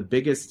that one of the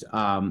biggest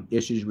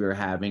issues we were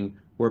having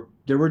were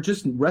there were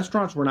just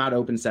restaurants were not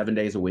open 7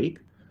 days a week.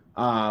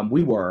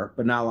 We were,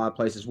 but not a lot of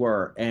places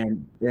were,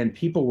 and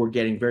people were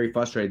getting very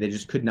frustrated. They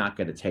just could not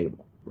get a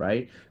table,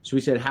 right? So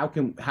we said, how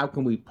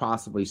can we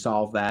possibly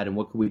solve that, and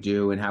what could we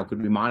do, and how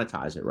could we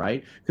monetize it,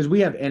 right? Because we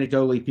have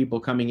anecdotally people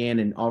coming in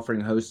and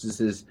offering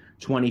hostesses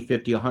 $20,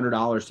 $50,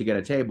 $100 to get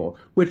a table,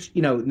 which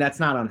that's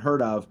not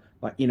unheard of,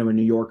 like in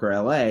New York or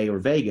LA or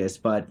Vegas,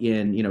 but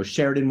in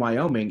Sheridan,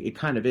 Wyoming, it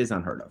kind of is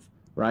unheard of,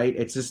 right?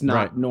 It's just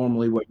not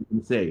normally what you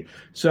can see.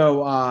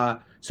 So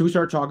so we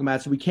started talking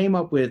about it. So we came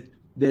up with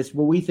this,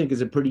 what we think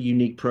is a pretty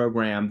unique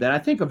program that I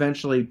think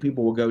eventually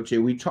people will go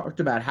to. We talked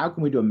about how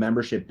can we do a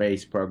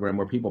membership-based program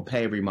where people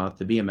pay every month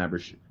to be a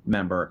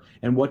member,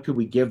 and what could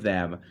we give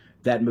them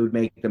that would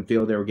make them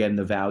feel they were getting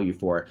the value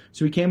for it.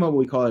 So we came up with what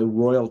we call a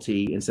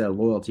royalty instead of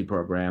loyalty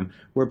program,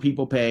 where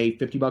people pay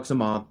 $50 a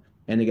month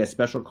and they get a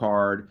special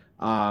card.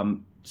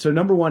 So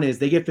number one is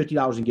they get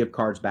 $50 in gift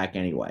cards back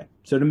anyway.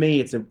 So to me,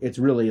 it's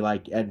really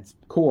like at its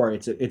core,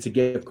 it's a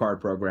gift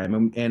card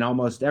program, and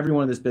almost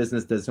everyone in this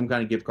business does some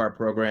kind of gift card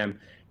program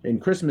in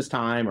Christmas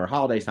time or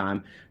holiday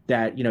time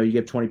that you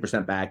give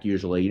 20% back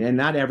usually, and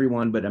not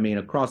everyone, but I mean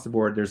across the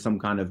board, there's some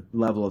kind of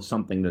level of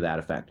something to that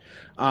effect,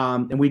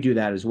 and we do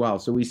that as well.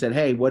 So we said,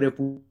 hey, what if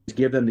we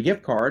give them the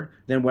gift card?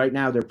 Then right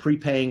now they're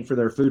prepaying for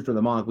their food for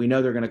the month. We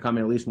know they're going to come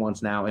in at least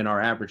once now, and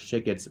our average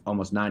ticket's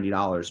almost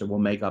 $90, so we'll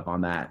make up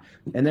on that,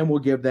 and then we'll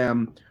give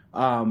them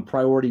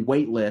priority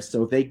wait list.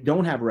 So if they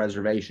don't have a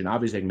reservation,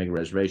 obviously they can make a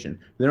reservation.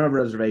 If they don't have a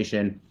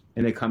reservation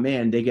and they come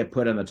in, they get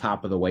put on the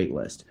top of the wait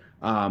list.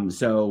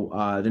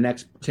 So the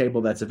next table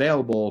that's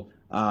available,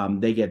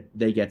 they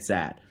get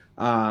sat.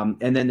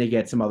 And then they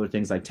get some other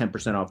things like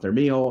 10% off their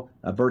meal,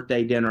 a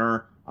birthday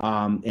dinner,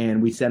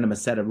 and we send them a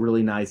set of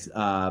really nice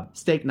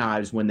steak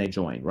knives when they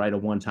join, right? A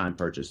one-time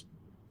purchase.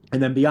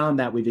 And then beyond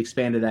that, we've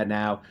expanded that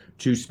now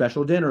to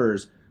special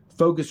dinners,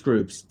 focus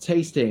groups,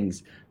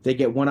 tastings. They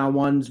get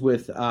one-on-ones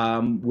with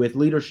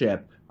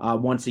leadership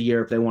once a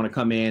year if they want to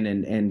come in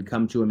and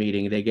come to a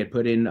meeting. They get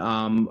put in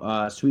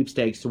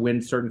sweepstakes to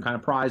win certain kind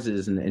of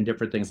prizes and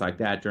different things like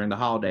that during the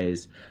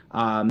holidays.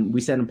 We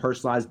send them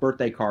personalized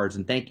birthday cards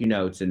and thank you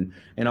notes and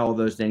all of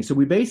those things. So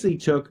we basically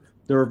took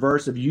the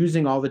reverse of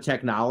using all the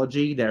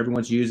technology that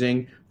everyone's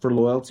using for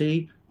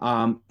loyalty,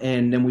 and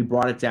then we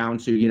brought it down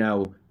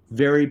to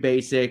very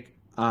basic,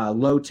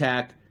 low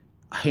tech,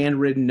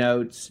 handwritten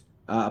notes.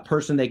 A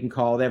person they can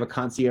call. They have a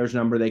concierge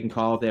number they can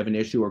call if they have an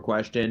issue or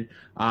question.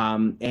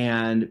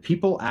 And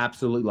people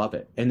absolutely love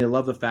it. And they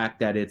love the fact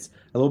that it's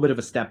a little bit of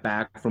a step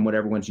back from what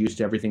everyone's used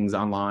to. Everything's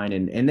online.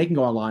 And they can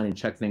go online and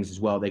check things as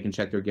well. They can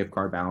check their gift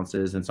card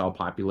balances, and it's all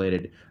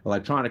populated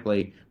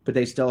electronically. But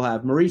they still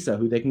have Marisa,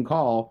 who they can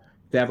call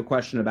if they have a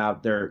question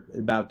about their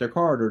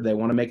card, or they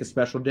want to make a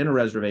special dinner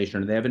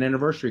reservation, or they have an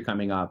anniversary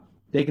coming up.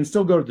 They can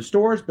still go to the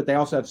stores, but they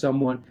also have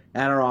someone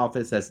at our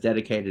office that's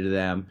dedicated to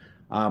them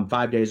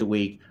 5 days a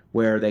week,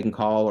 where they can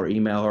call or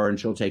email her and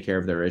she'll take care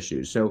of their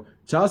issues. So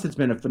to us, it's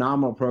been a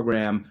phenomenal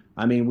program.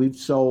 I mean, we've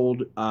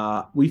sold,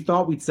 we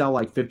thought we'd sell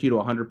like 50 to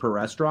 100 per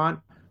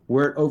restaurant.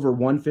 We're at over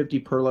 150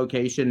 per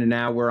location, and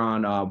now we're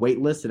on wait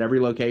lists at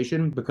every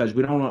location because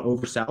we don't want to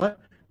oversell it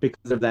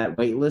because of that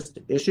wait list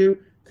issue.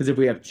 Because if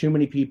we have too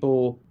many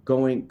people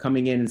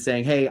coming in and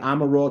saying, hey,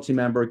 I'm a royalty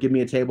member, give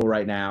me a table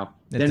right now,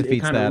 then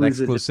defeats that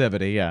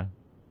exclusivity, yeah.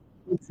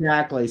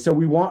 Exactly.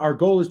 So our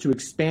goal is to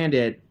expand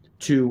it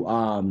to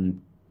our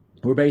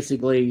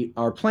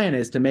plan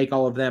is to make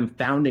all of them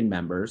founding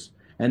members,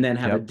 and then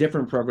have a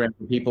different program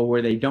for people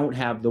where they don't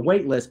have the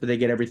wait list, but they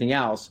get everything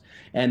else.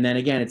 And then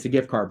again, it's a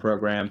gift card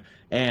program.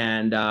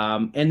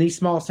 And these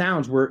small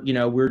towns,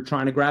 we're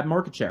trying to grab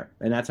market share,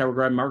 and that's how we're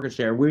grabbing market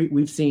share.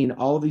 We've seen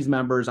all of these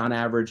members on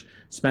average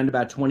spend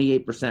about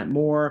 28%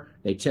 more.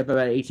 They tip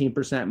about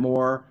 18%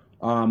 more.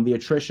 The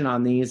attrition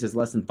on these is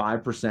less than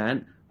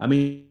 5%. I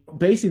mean,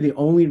 basically the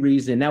only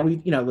reason now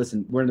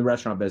listen, we're in the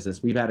restaurant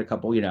business. We've had a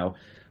couple,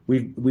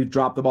 we've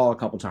dropped the ball a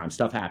couple times.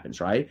 Stuff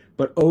happens, right?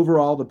 But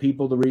overall,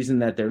 the reason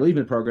that they're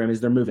leaving the program is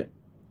they're moving,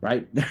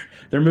 right?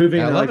 They're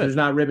moving. They're like, there's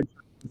not ribbon.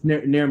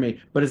 near me,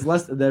 but it's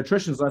less. The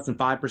attrition is less than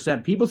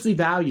 5%. People see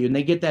value, and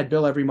they get that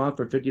bill every month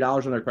for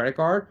 $50 on their credit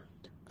card.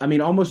 I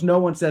mean, almost no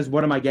one says,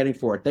 "What am I getting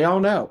for it?" They all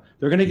know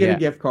they're going to get a Yeah.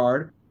 gift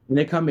card, and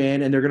they come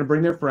in and they're going to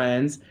bring their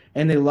friends,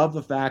 and they love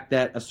the fact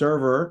that a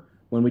server,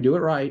 when we do it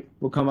right,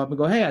 will come up and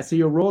go, "Hey, I see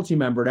you're a royalty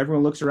member," and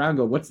everyone looks around, and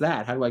go, "What's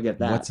that? How do I get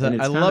that?" What's And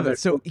that? I it's kind love of it.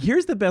 So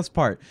here's the best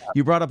part.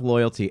 You brought up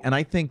loyalty, and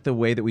I think the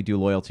way that we do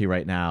loyalty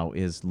right now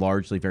is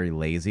largely very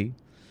lazy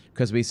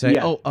because we say,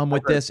 yeah, "Oh, I'm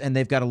with this," and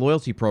they've got a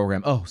loyalty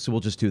program. Oh, so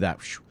we'll just do that.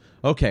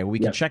 Okay, well, we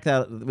can yeah. check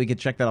that. We can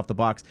check that off the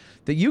box.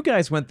 That you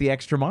guys went the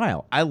extra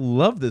mile. I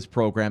love this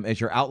program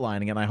as you're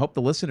outlining, and I hope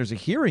the listeners are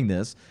hearing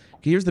this.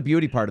 Here's the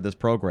beauty part of this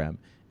program.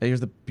 Here's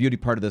the beauty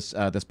part of this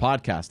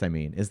podcast. I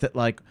mean, is that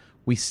like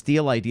we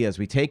steal ideas,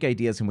 we take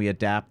ideas, and we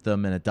adapt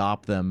them and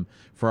adopt them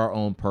for our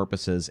own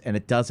purposes, and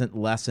it doesn't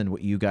lessen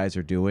what you guys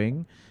are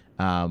doing.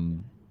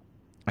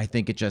 I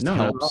think it just No,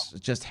 not at all. helps.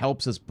 It just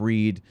helps us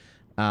breed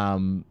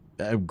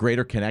a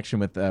greater connection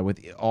with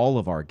all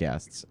of our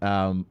guests.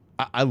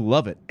 I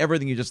love it.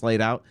 Everything you just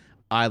laid out,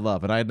 I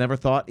love, and I had never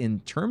thought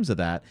in terms of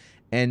that.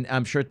 And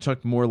I'm sure it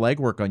took more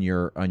legwork on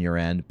your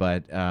end,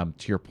 but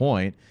to your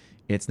point,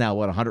 it's now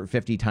what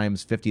 150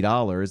 times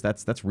 $50.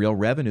 That's real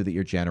revenue that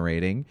you're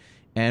generating,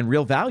 and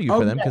real value for Oh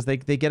them yeah. because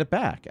they get it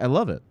back. I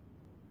love it.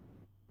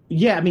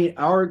 Yeah, I mean,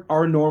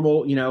 our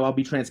normal, I'll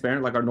be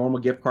transparent. Like our normal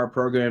gift card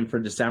program for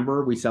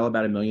December, we sell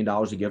about $1 million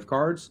of gift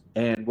cards,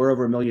 and we're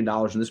over $1 million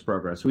in this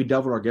program. So we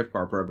doubled our gift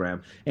card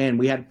program, and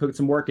we had to put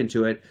some work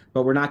into it,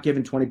 but we're not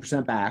giving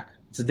 20% back.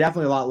 It's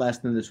definitely a lot less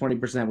than the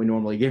 20% we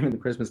normally give in the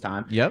Christmas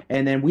time. Yep.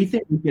 And then we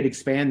think we could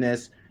expand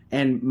this.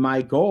 And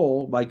my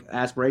goal, like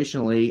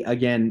aspirationally,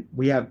 again,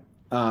 we have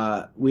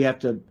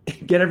to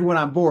get everyone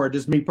on board,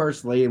 just me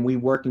personally, and we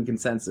work in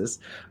consensus,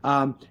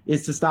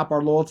 is to stop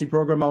our loyalty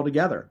program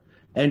altogether.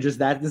 And just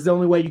that is the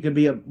only way you can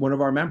be one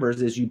of our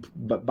members is you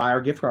buy our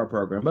gift card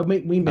program. But we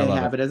I may love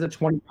have it. it as a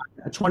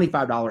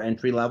 $25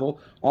 entry level,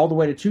 all the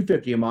way to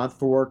 $250 a month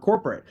for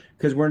corporate,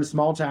 because we're in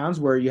small towns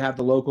where you have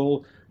the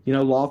local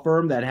law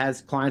firm that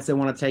has clients they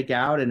want to take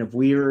out, and if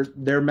we're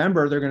their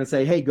member, they're going to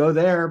say, "Hey, go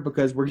there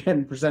because we're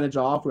getting percentage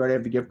off. We already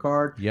have the gift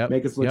card. Yep.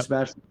 Make us look Yep.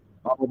 special."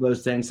 All of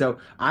those things. So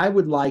I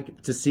would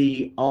like to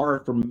see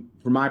from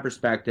my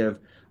perspective,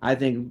 I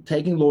think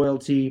taking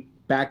loyalty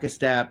back a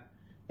step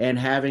and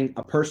having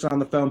a person on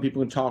the phone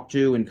people can talk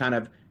to and kind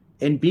of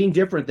and being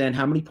different than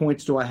how many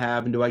points do I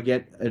have and do I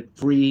get a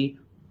free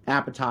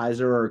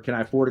appetizer or can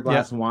I afford a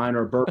glass Yep. of wine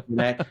or a burger?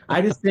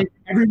 I just think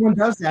everyone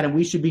does that and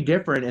we should be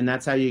different and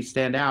that's how you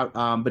stand out.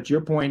 But to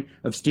your point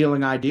of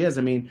stealing ideas,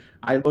 I mean,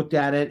 I looked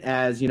at it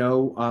as,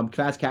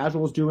 fast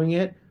casual is doing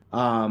it.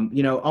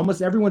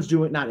 Almost everyone's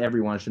doing, not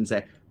everyone, I shouldn't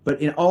say,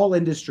 but in all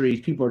industries,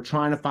 people are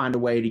trying to find a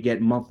way to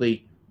get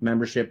monthly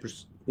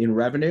memberships in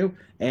revenue.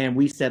 And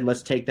we said,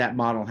 let's take that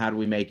model. How do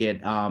we make it?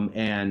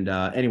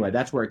 Anyway,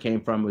 that's where it came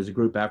from. It was a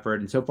group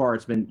effort. And so far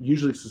it's been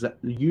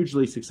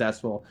hugely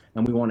successful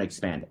and we want to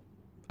expand it.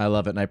 I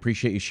love it, and I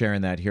appreciate you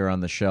sharing that here on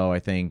the show. I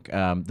think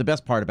the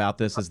best part about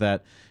this is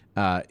that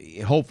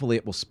hopefully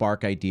it will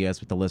spark ideas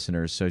with the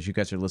listeners. So as you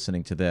guys are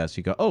listening to this,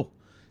 you go, "Oh,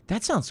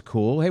 that sounds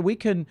cool. Hey, we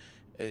can,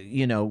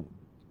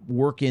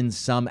 work in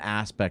some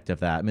aspect of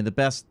that." I mean,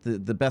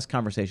 the best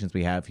conversations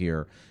we have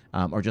here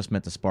are just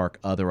meant to spark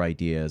other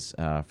ideas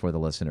for the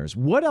listeners.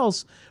 What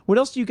else? What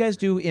else do you guys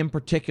do in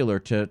particular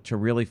to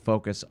really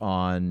focus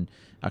on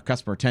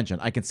customer retention?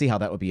 I can see how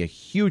that would be a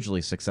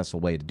hugely successful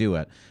way to do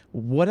it.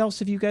 What else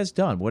have you guys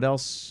done? What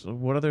else?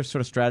 What other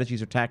sort of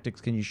strategies or tactics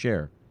can you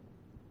share?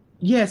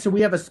 Yeah, so we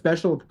have a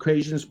special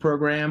occasions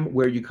program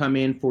where you come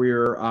in for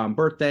your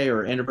birthday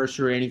or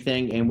anniversary or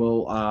anything, and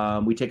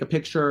we take a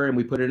picture and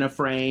we put it in a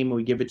frame and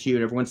we give it to you,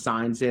 and everyone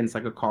signs in. It's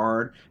like a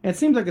card, and it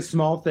seems like a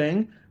small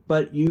thing,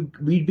 but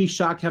we'd be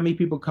shocked how many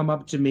people come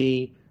up to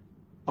me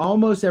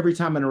almost every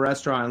time in a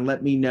restaurant and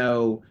let me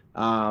know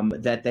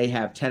that they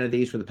have 10 of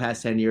these for the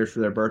past 10 years for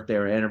their birthday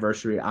or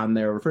anniversary on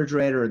their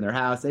refrigerator in their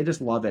house. They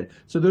just love it.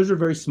 So those are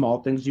very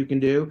small things you can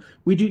do.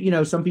 We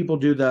do, some people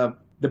do the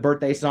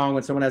birthday song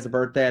when someone has a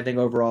birthday. I think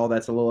overall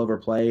that's a little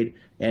overplayed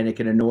and it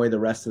can annoy the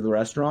rest of the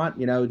restaurant,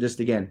 just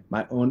again,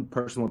 my own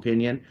personal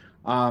opinion.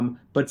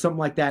 But something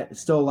like that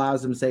still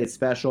allows them to say it's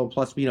special.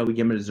 Plus, we give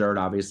them a dessert,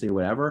 obviously, or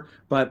whatever.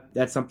 But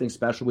that's something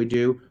special we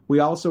do. We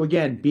also,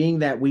 again, being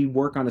that we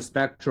work on a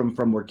spectrum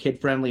from we're kid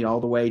friendly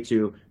all the way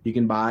to you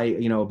can buy,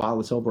 a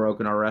bottle of Silver Oak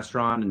in our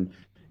restaurant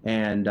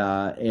and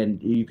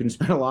you can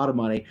spend a lot of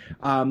money.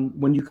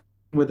 When you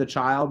with a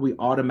child, we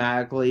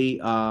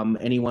automatically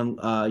anyone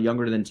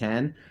younger than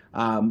 10.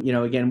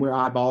 Again, we're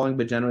eyeballing,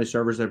 but generally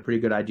servers are a pretty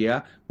good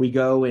idea. We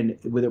go and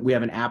we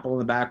have an apple in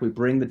the back. We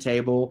bring the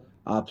table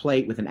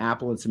plate with an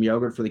apple and some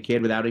yogurt for the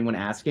kid without anyone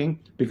asking,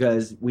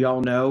 because we all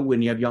know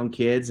when you have young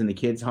kids and the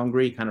kid's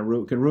hungry, kind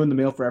of can ruin the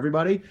meal for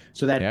everybody.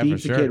 So that Yeah, for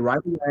feeds the sure. kid right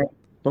away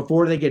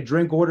before they get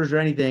drink orders or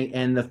anything,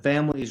 and the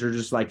families are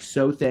just like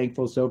so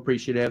thankful, so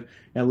appreciative,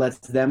 and lets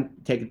them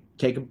take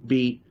a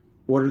beat,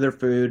 order their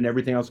food, and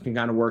everything else can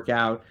kind of work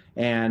out.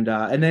 And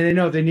then they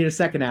know if they need a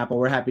second apple,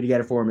 we're happy to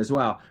get it for them as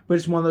well. But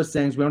it's one of those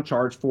things, we don't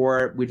charge for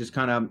it. We just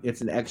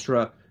it's an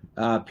extra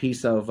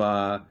piece of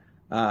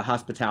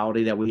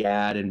hospitality that we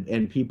had,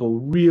 and people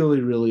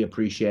really, really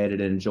appreciate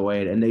it and enjoy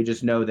it. And they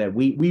just know that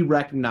we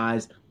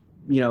recognize,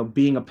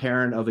 being a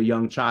parent of a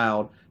young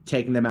child,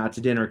 taking them out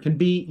to dinner can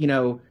be,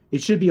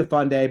 it should be a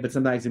fun day, but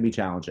sometimes it can be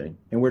challenging.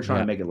 And we're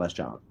trying to make it less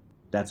challenging.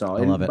 That's all.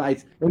 I love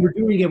it. And we're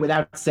doing it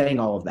without saying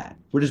all of that.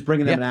 We're just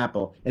bringing them an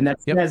apple. And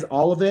that says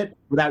all of it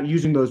without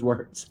using those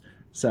words.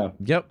 So.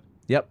 Yep.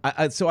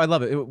 So I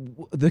love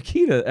it. The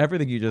key to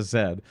everything you just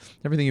said,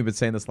 everything you've been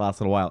saying this last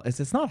little while, is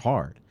it's not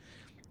hard.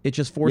 It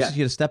just forces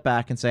you to step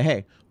back and say,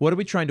 hey, what are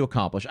we trying to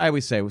accomplish? I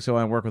always say, so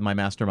I work with my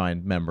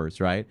mastermind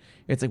members, right?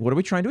 It's like, what are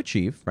we trying to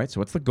achieve, right?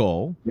 So what's the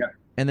goal? Yeah.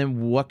 And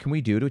then what can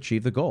we do to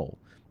achieve the goal?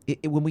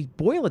 When we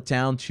boil it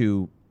down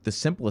to the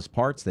simplest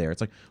parts there,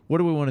 it's like, what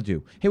do we want to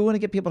do? Hey, we want to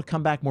get people to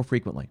come back more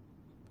frequently.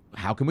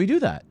 How can we do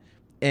that?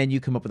 And you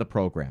come up with a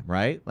program,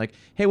 right? Like,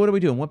 hey, what do we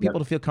do? We want people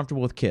to feel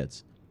comfortable with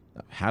kids.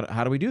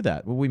 How do we do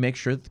that? Well, we make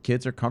sure that the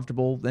kids are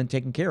comfortable and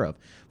taken care of.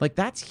 Like,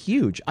 that's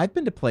huge. I've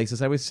been to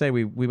places. I always say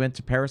we went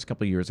to Paris a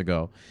couple of years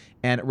ago,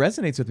 and it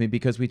resonates with me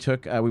because we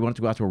wanted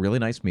to go out to a really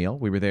nice meal.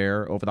 We were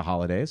there over the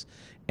holidays,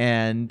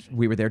 and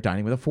we were there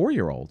dining with a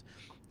 4-year-old.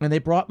 And they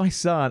brought my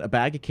son a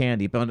bag of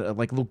candy,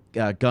 like little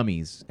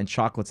gummies and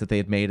chocolates that they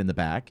had made in the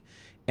back,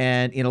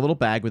 and in a little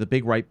bag with a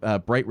big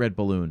bright red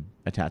balloon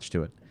attached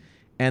to it.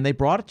 And they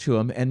brought it to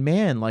him, and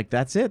man, like,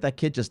 that's it. That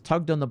kid just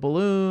tugged on the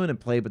balloon and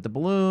played with the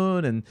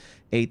balloon and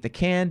ate the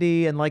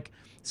candy. And like,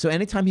 so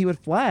anytime he would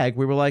flag,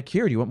 we were like,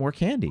 here, do you want more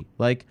candy?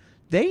 Like,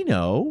 they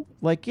know,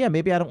 like, yeah,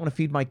 maybe I don't want to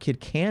feed my kid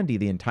candy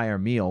the entire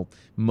meal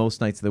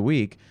most nights of the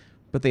week,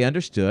 but they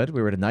understood.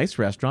 We were at a nice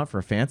restaurant for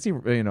a fancy,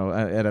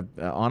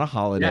 on a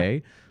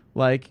holiday.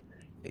 Like,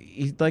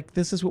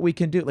 this is what we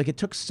can do. Like, it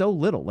took so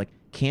little, like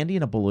candy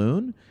in a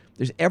balloon.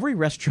 There's every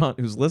restaurant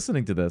who's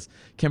listening to this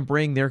can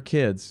bring their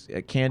kids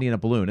candy in a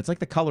balloon. It's like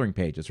the coloring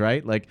pages,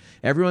 right? Like,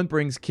 everyone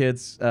brings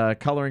kids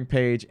coloring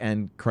page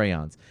and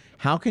crayons.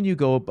 How can you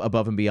go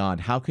above and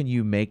beyond? How can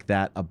you make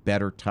that a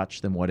better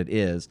touch than what it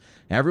is?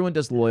 Everyone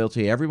does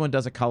loyalty. Everyone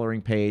does a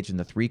coloring page and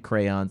the 3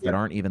 crayons that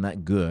aren't even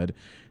that good.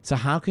 So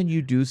how can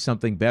you do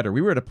something better?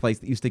 We were at a place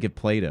that used to give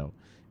Play-Doh.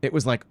 It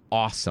was like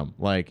awesome.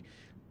 Like,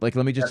 let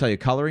me just tell you,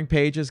 coloring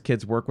pages,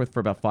 kids work with for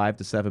about 5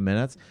 to 7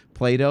 minutes.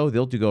 Play-Doh,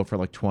 they'll go for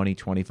like 20,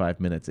 25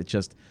 minutes. It's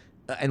just,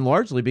 and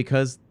largely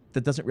because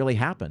that doesn't really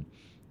happen.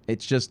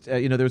 It's just,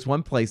 there was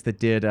one place that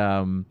did,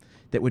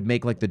 that would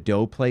make like the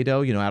dough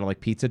Play-Doh, out of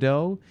like pizza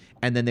dough.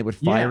 And then they would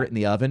fire it in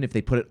the oven. If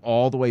they put it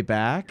all the way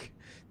back,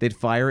 they'd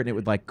fire it and it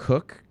would like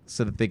cook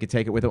so that they could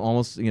take it with them,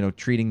 almost,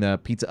 treating the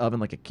pizza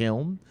oven like a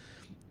kiln.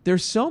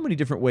 There's so many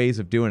different ways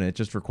of doing it. It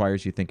just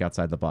requires you to think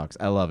outside the box.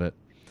 I love it.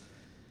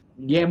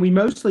 Yeah, and we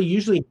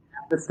usually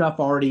have the stuff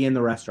already in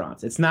the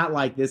restaurants. It's not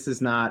like this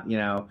is not,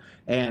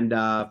 and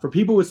for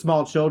people with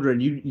small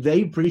children,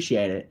 they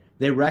appreciate it.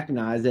 They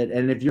recognize it.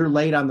 And if you're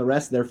late on the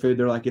rest of their food,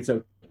 they're like, it's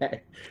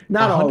okay.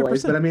 Not 100%.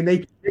 Always, but I mean, they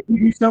give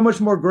you so much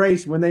more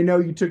grace when they know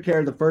you took care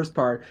of the first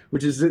part,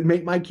 which is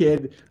make my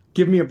kid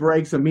give me a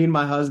break. So me and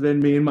my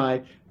husband, me and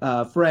my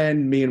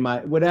friend, me and my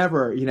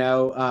whatever,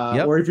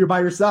 or if you're by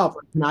yourself,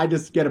 can I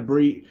just get a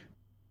brief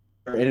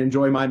and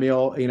enjoy my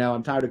meal?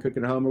 I'm tired of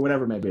cooking at home or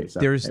whatever it may be. So,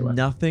 there's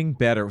nothing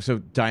better. So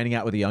dining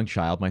out with a young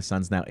child, my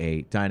son's now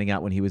 8, dining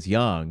out when he was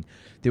young,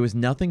 there was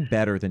nothing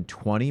better than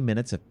 20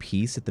 minutes of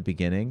peace at the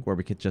beginning where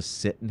we could just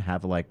sit and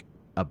have like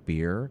a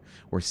beer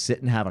or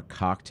sit and have a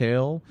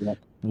cocktail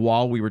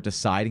while we were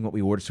deciding what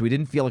we ordered. So we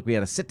didn't feel like we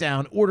had to sit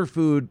down, order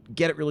food,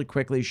 get it really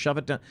quickly, shove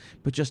it down.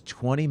 But just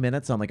 20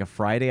 minutes on like a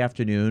Friday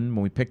afternoon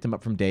when we picked him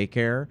up from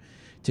daycare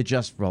to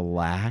just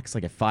relax,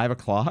 like at 5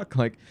 o'clock,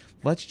 like,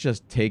 let's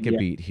just take a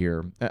beat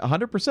here.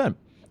 100%.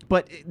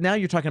 But now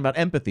you're talking about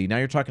empathy. Now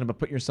you're talking about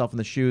putting yourself in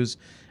the shoes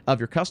of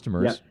your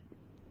customers. Yep.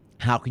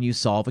 How can you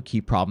solve a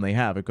key problem they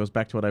have? It goes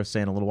back to what I was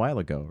saying a little while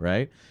ago,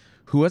 right?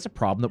 Who has a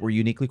problem that we're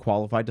uniquely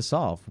qualified to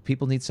solve?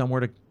 People need somewhere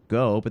to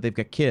go, but they've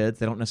got kids.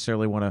 They don't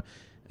necessarily want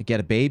to get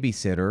a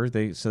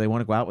babysitter. So they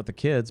want to go out with the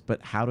kids,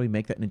 but how do we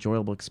make that an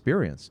enjoyable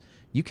experience?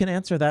 You can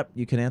answer that.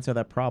 You can answer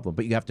that problem,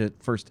 but you have to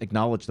first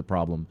acknowledge the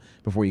problem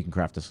before you can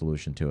craft a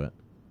solution to it.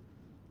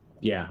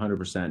 Yeah,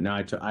 100%. No,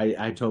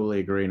 I totally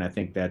agree, and I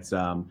think that's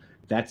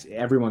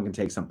everyone can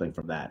take something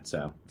from that.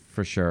 So.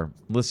 For sure.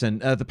 Listen,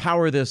 the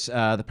power of this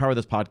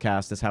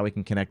podcast is how we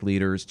can connect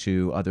leaders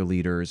to other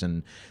leaders,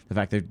 and the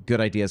fact that good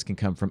ideas can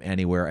come from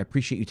anywhere. I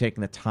appreciate you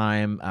taking the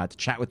time to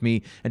chat with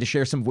me and to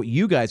share some of what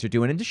you guys are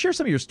doing and to share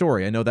some of your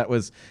story. I know that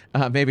was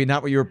maybe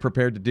not what you were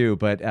prepared to do,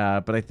 but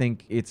I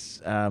think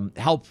it's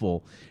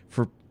helpful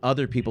for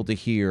other people to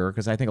hear,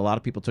 because I think a lot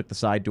of people took the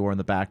side door and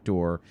the back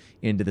door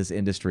into this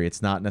industry.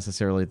 It's not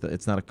necessarily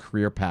it's not a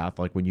career path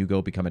like when you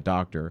go become a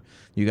doctor.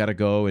 You got to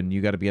go and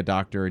you got to be a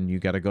doctor and you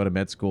got to go to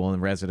med school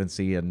and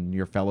residency and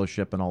your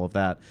fellowship and all of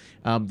that.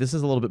 This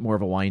is a little bit more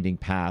of a winding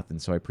path,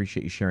 and so I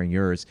appreciate you sharing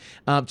yours.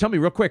 Tell me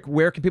real quick,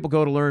 where can people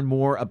go to learn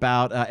more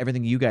about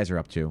everything you guys are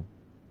up to?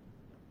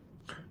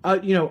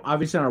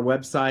 Obviously on our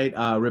website,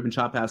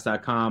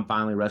 ribandchophouse.com,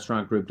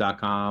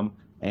 finallyrestaurantgroup.com.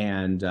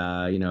 and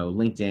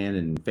LinkedIn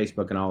and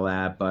Facebook and all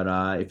that.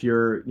 But if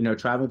you're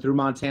traveling through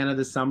Montana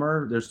this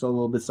summer, there's still a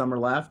little bit summer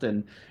left,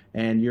 and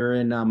you're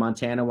in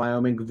Montana,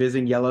 Wyoming,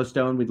 visiting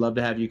Yellowstone, we'd love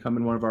to have you come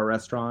in one of our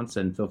restaurants,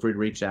 and feel free to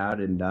reach out,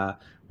 and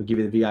we'll give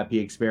you the VIP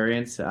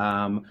experience.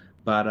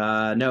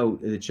 But no,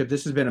 Chip,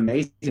 this has been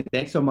amazing.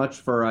 Thanks so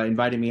much for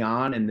inviting me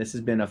on, and this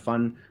has been a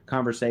fun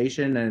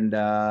conversation. And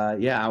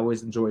yeah, I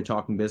always enjoy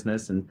talking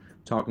business, and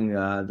talking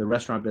the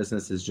restaurant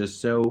business is just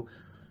so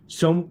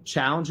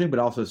challenging, but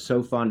also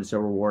so fun and so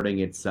rewarding.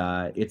 It's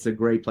a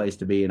great place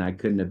to be, and I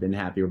couldn't have been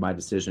happier with my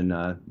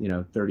decision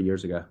 30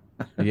 years ago.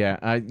 Yeah,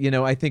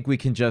 I think we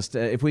can just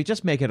if we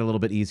just make it a little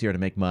bit easier to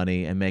make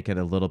money, and make it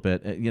a little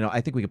bit,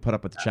 I think we can put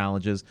up with the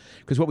challenges,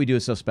 because what we do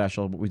is so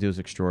special, what we do is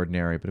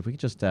extraordinary. But if we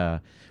could just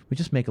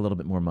make a little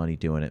bit more money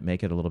doing it,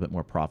 make it a little bit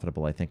more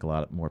profitable, I think a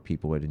lot more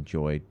people would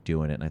enjoy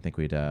doing it, and I think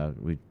we'd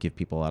give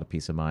people a lot of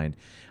peace of mind.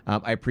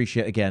 I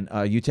appreciate, again,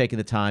 you taking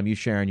the time, you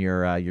sharing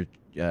your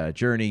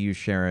journey, you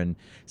sharing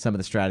some of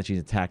the strategies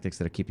and tactics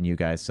that are keeping you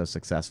guys so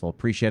successful.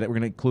 Appreciate it. We're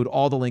going to include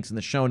all the links in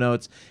the show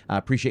notes.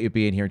 Appreciate you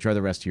being here. Enjoy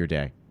the rest of your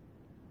day.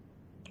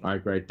 All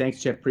right, great.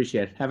 Thanks, Chip.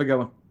 Appreciate it. Have a good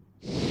one.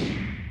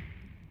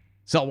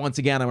 So once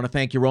again, I want to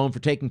thank Yaron for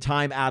taking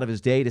time out of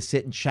his day to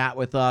sit and chat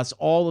with us.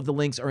 All of the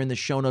links are in the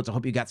show notes. I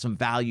hope you got some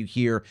value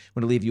here. I'm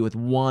going to leave you with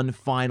one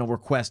final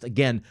request.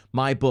 Again,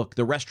 my book,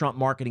 The Restaurant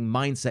Marketing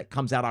Mindset,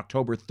 comes out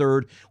October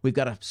 3rd. We've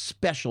got a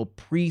special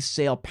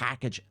pre-sale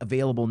package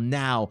available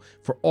now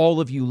for all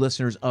of you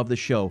listeners of the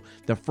show.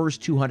 The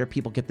first 200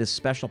 people get this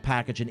special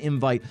package, an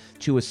invite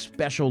to a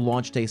special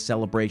launch day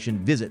celebration.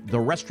 Visit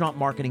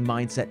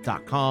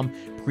therestaurantmarketingmindset.com.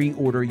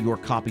 Pre-order your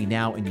copy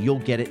now, and you'll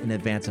get it in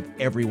advance of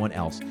everyone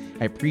else.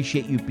 I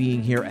appreciate you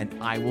being here, and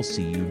I will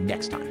see you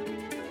next time.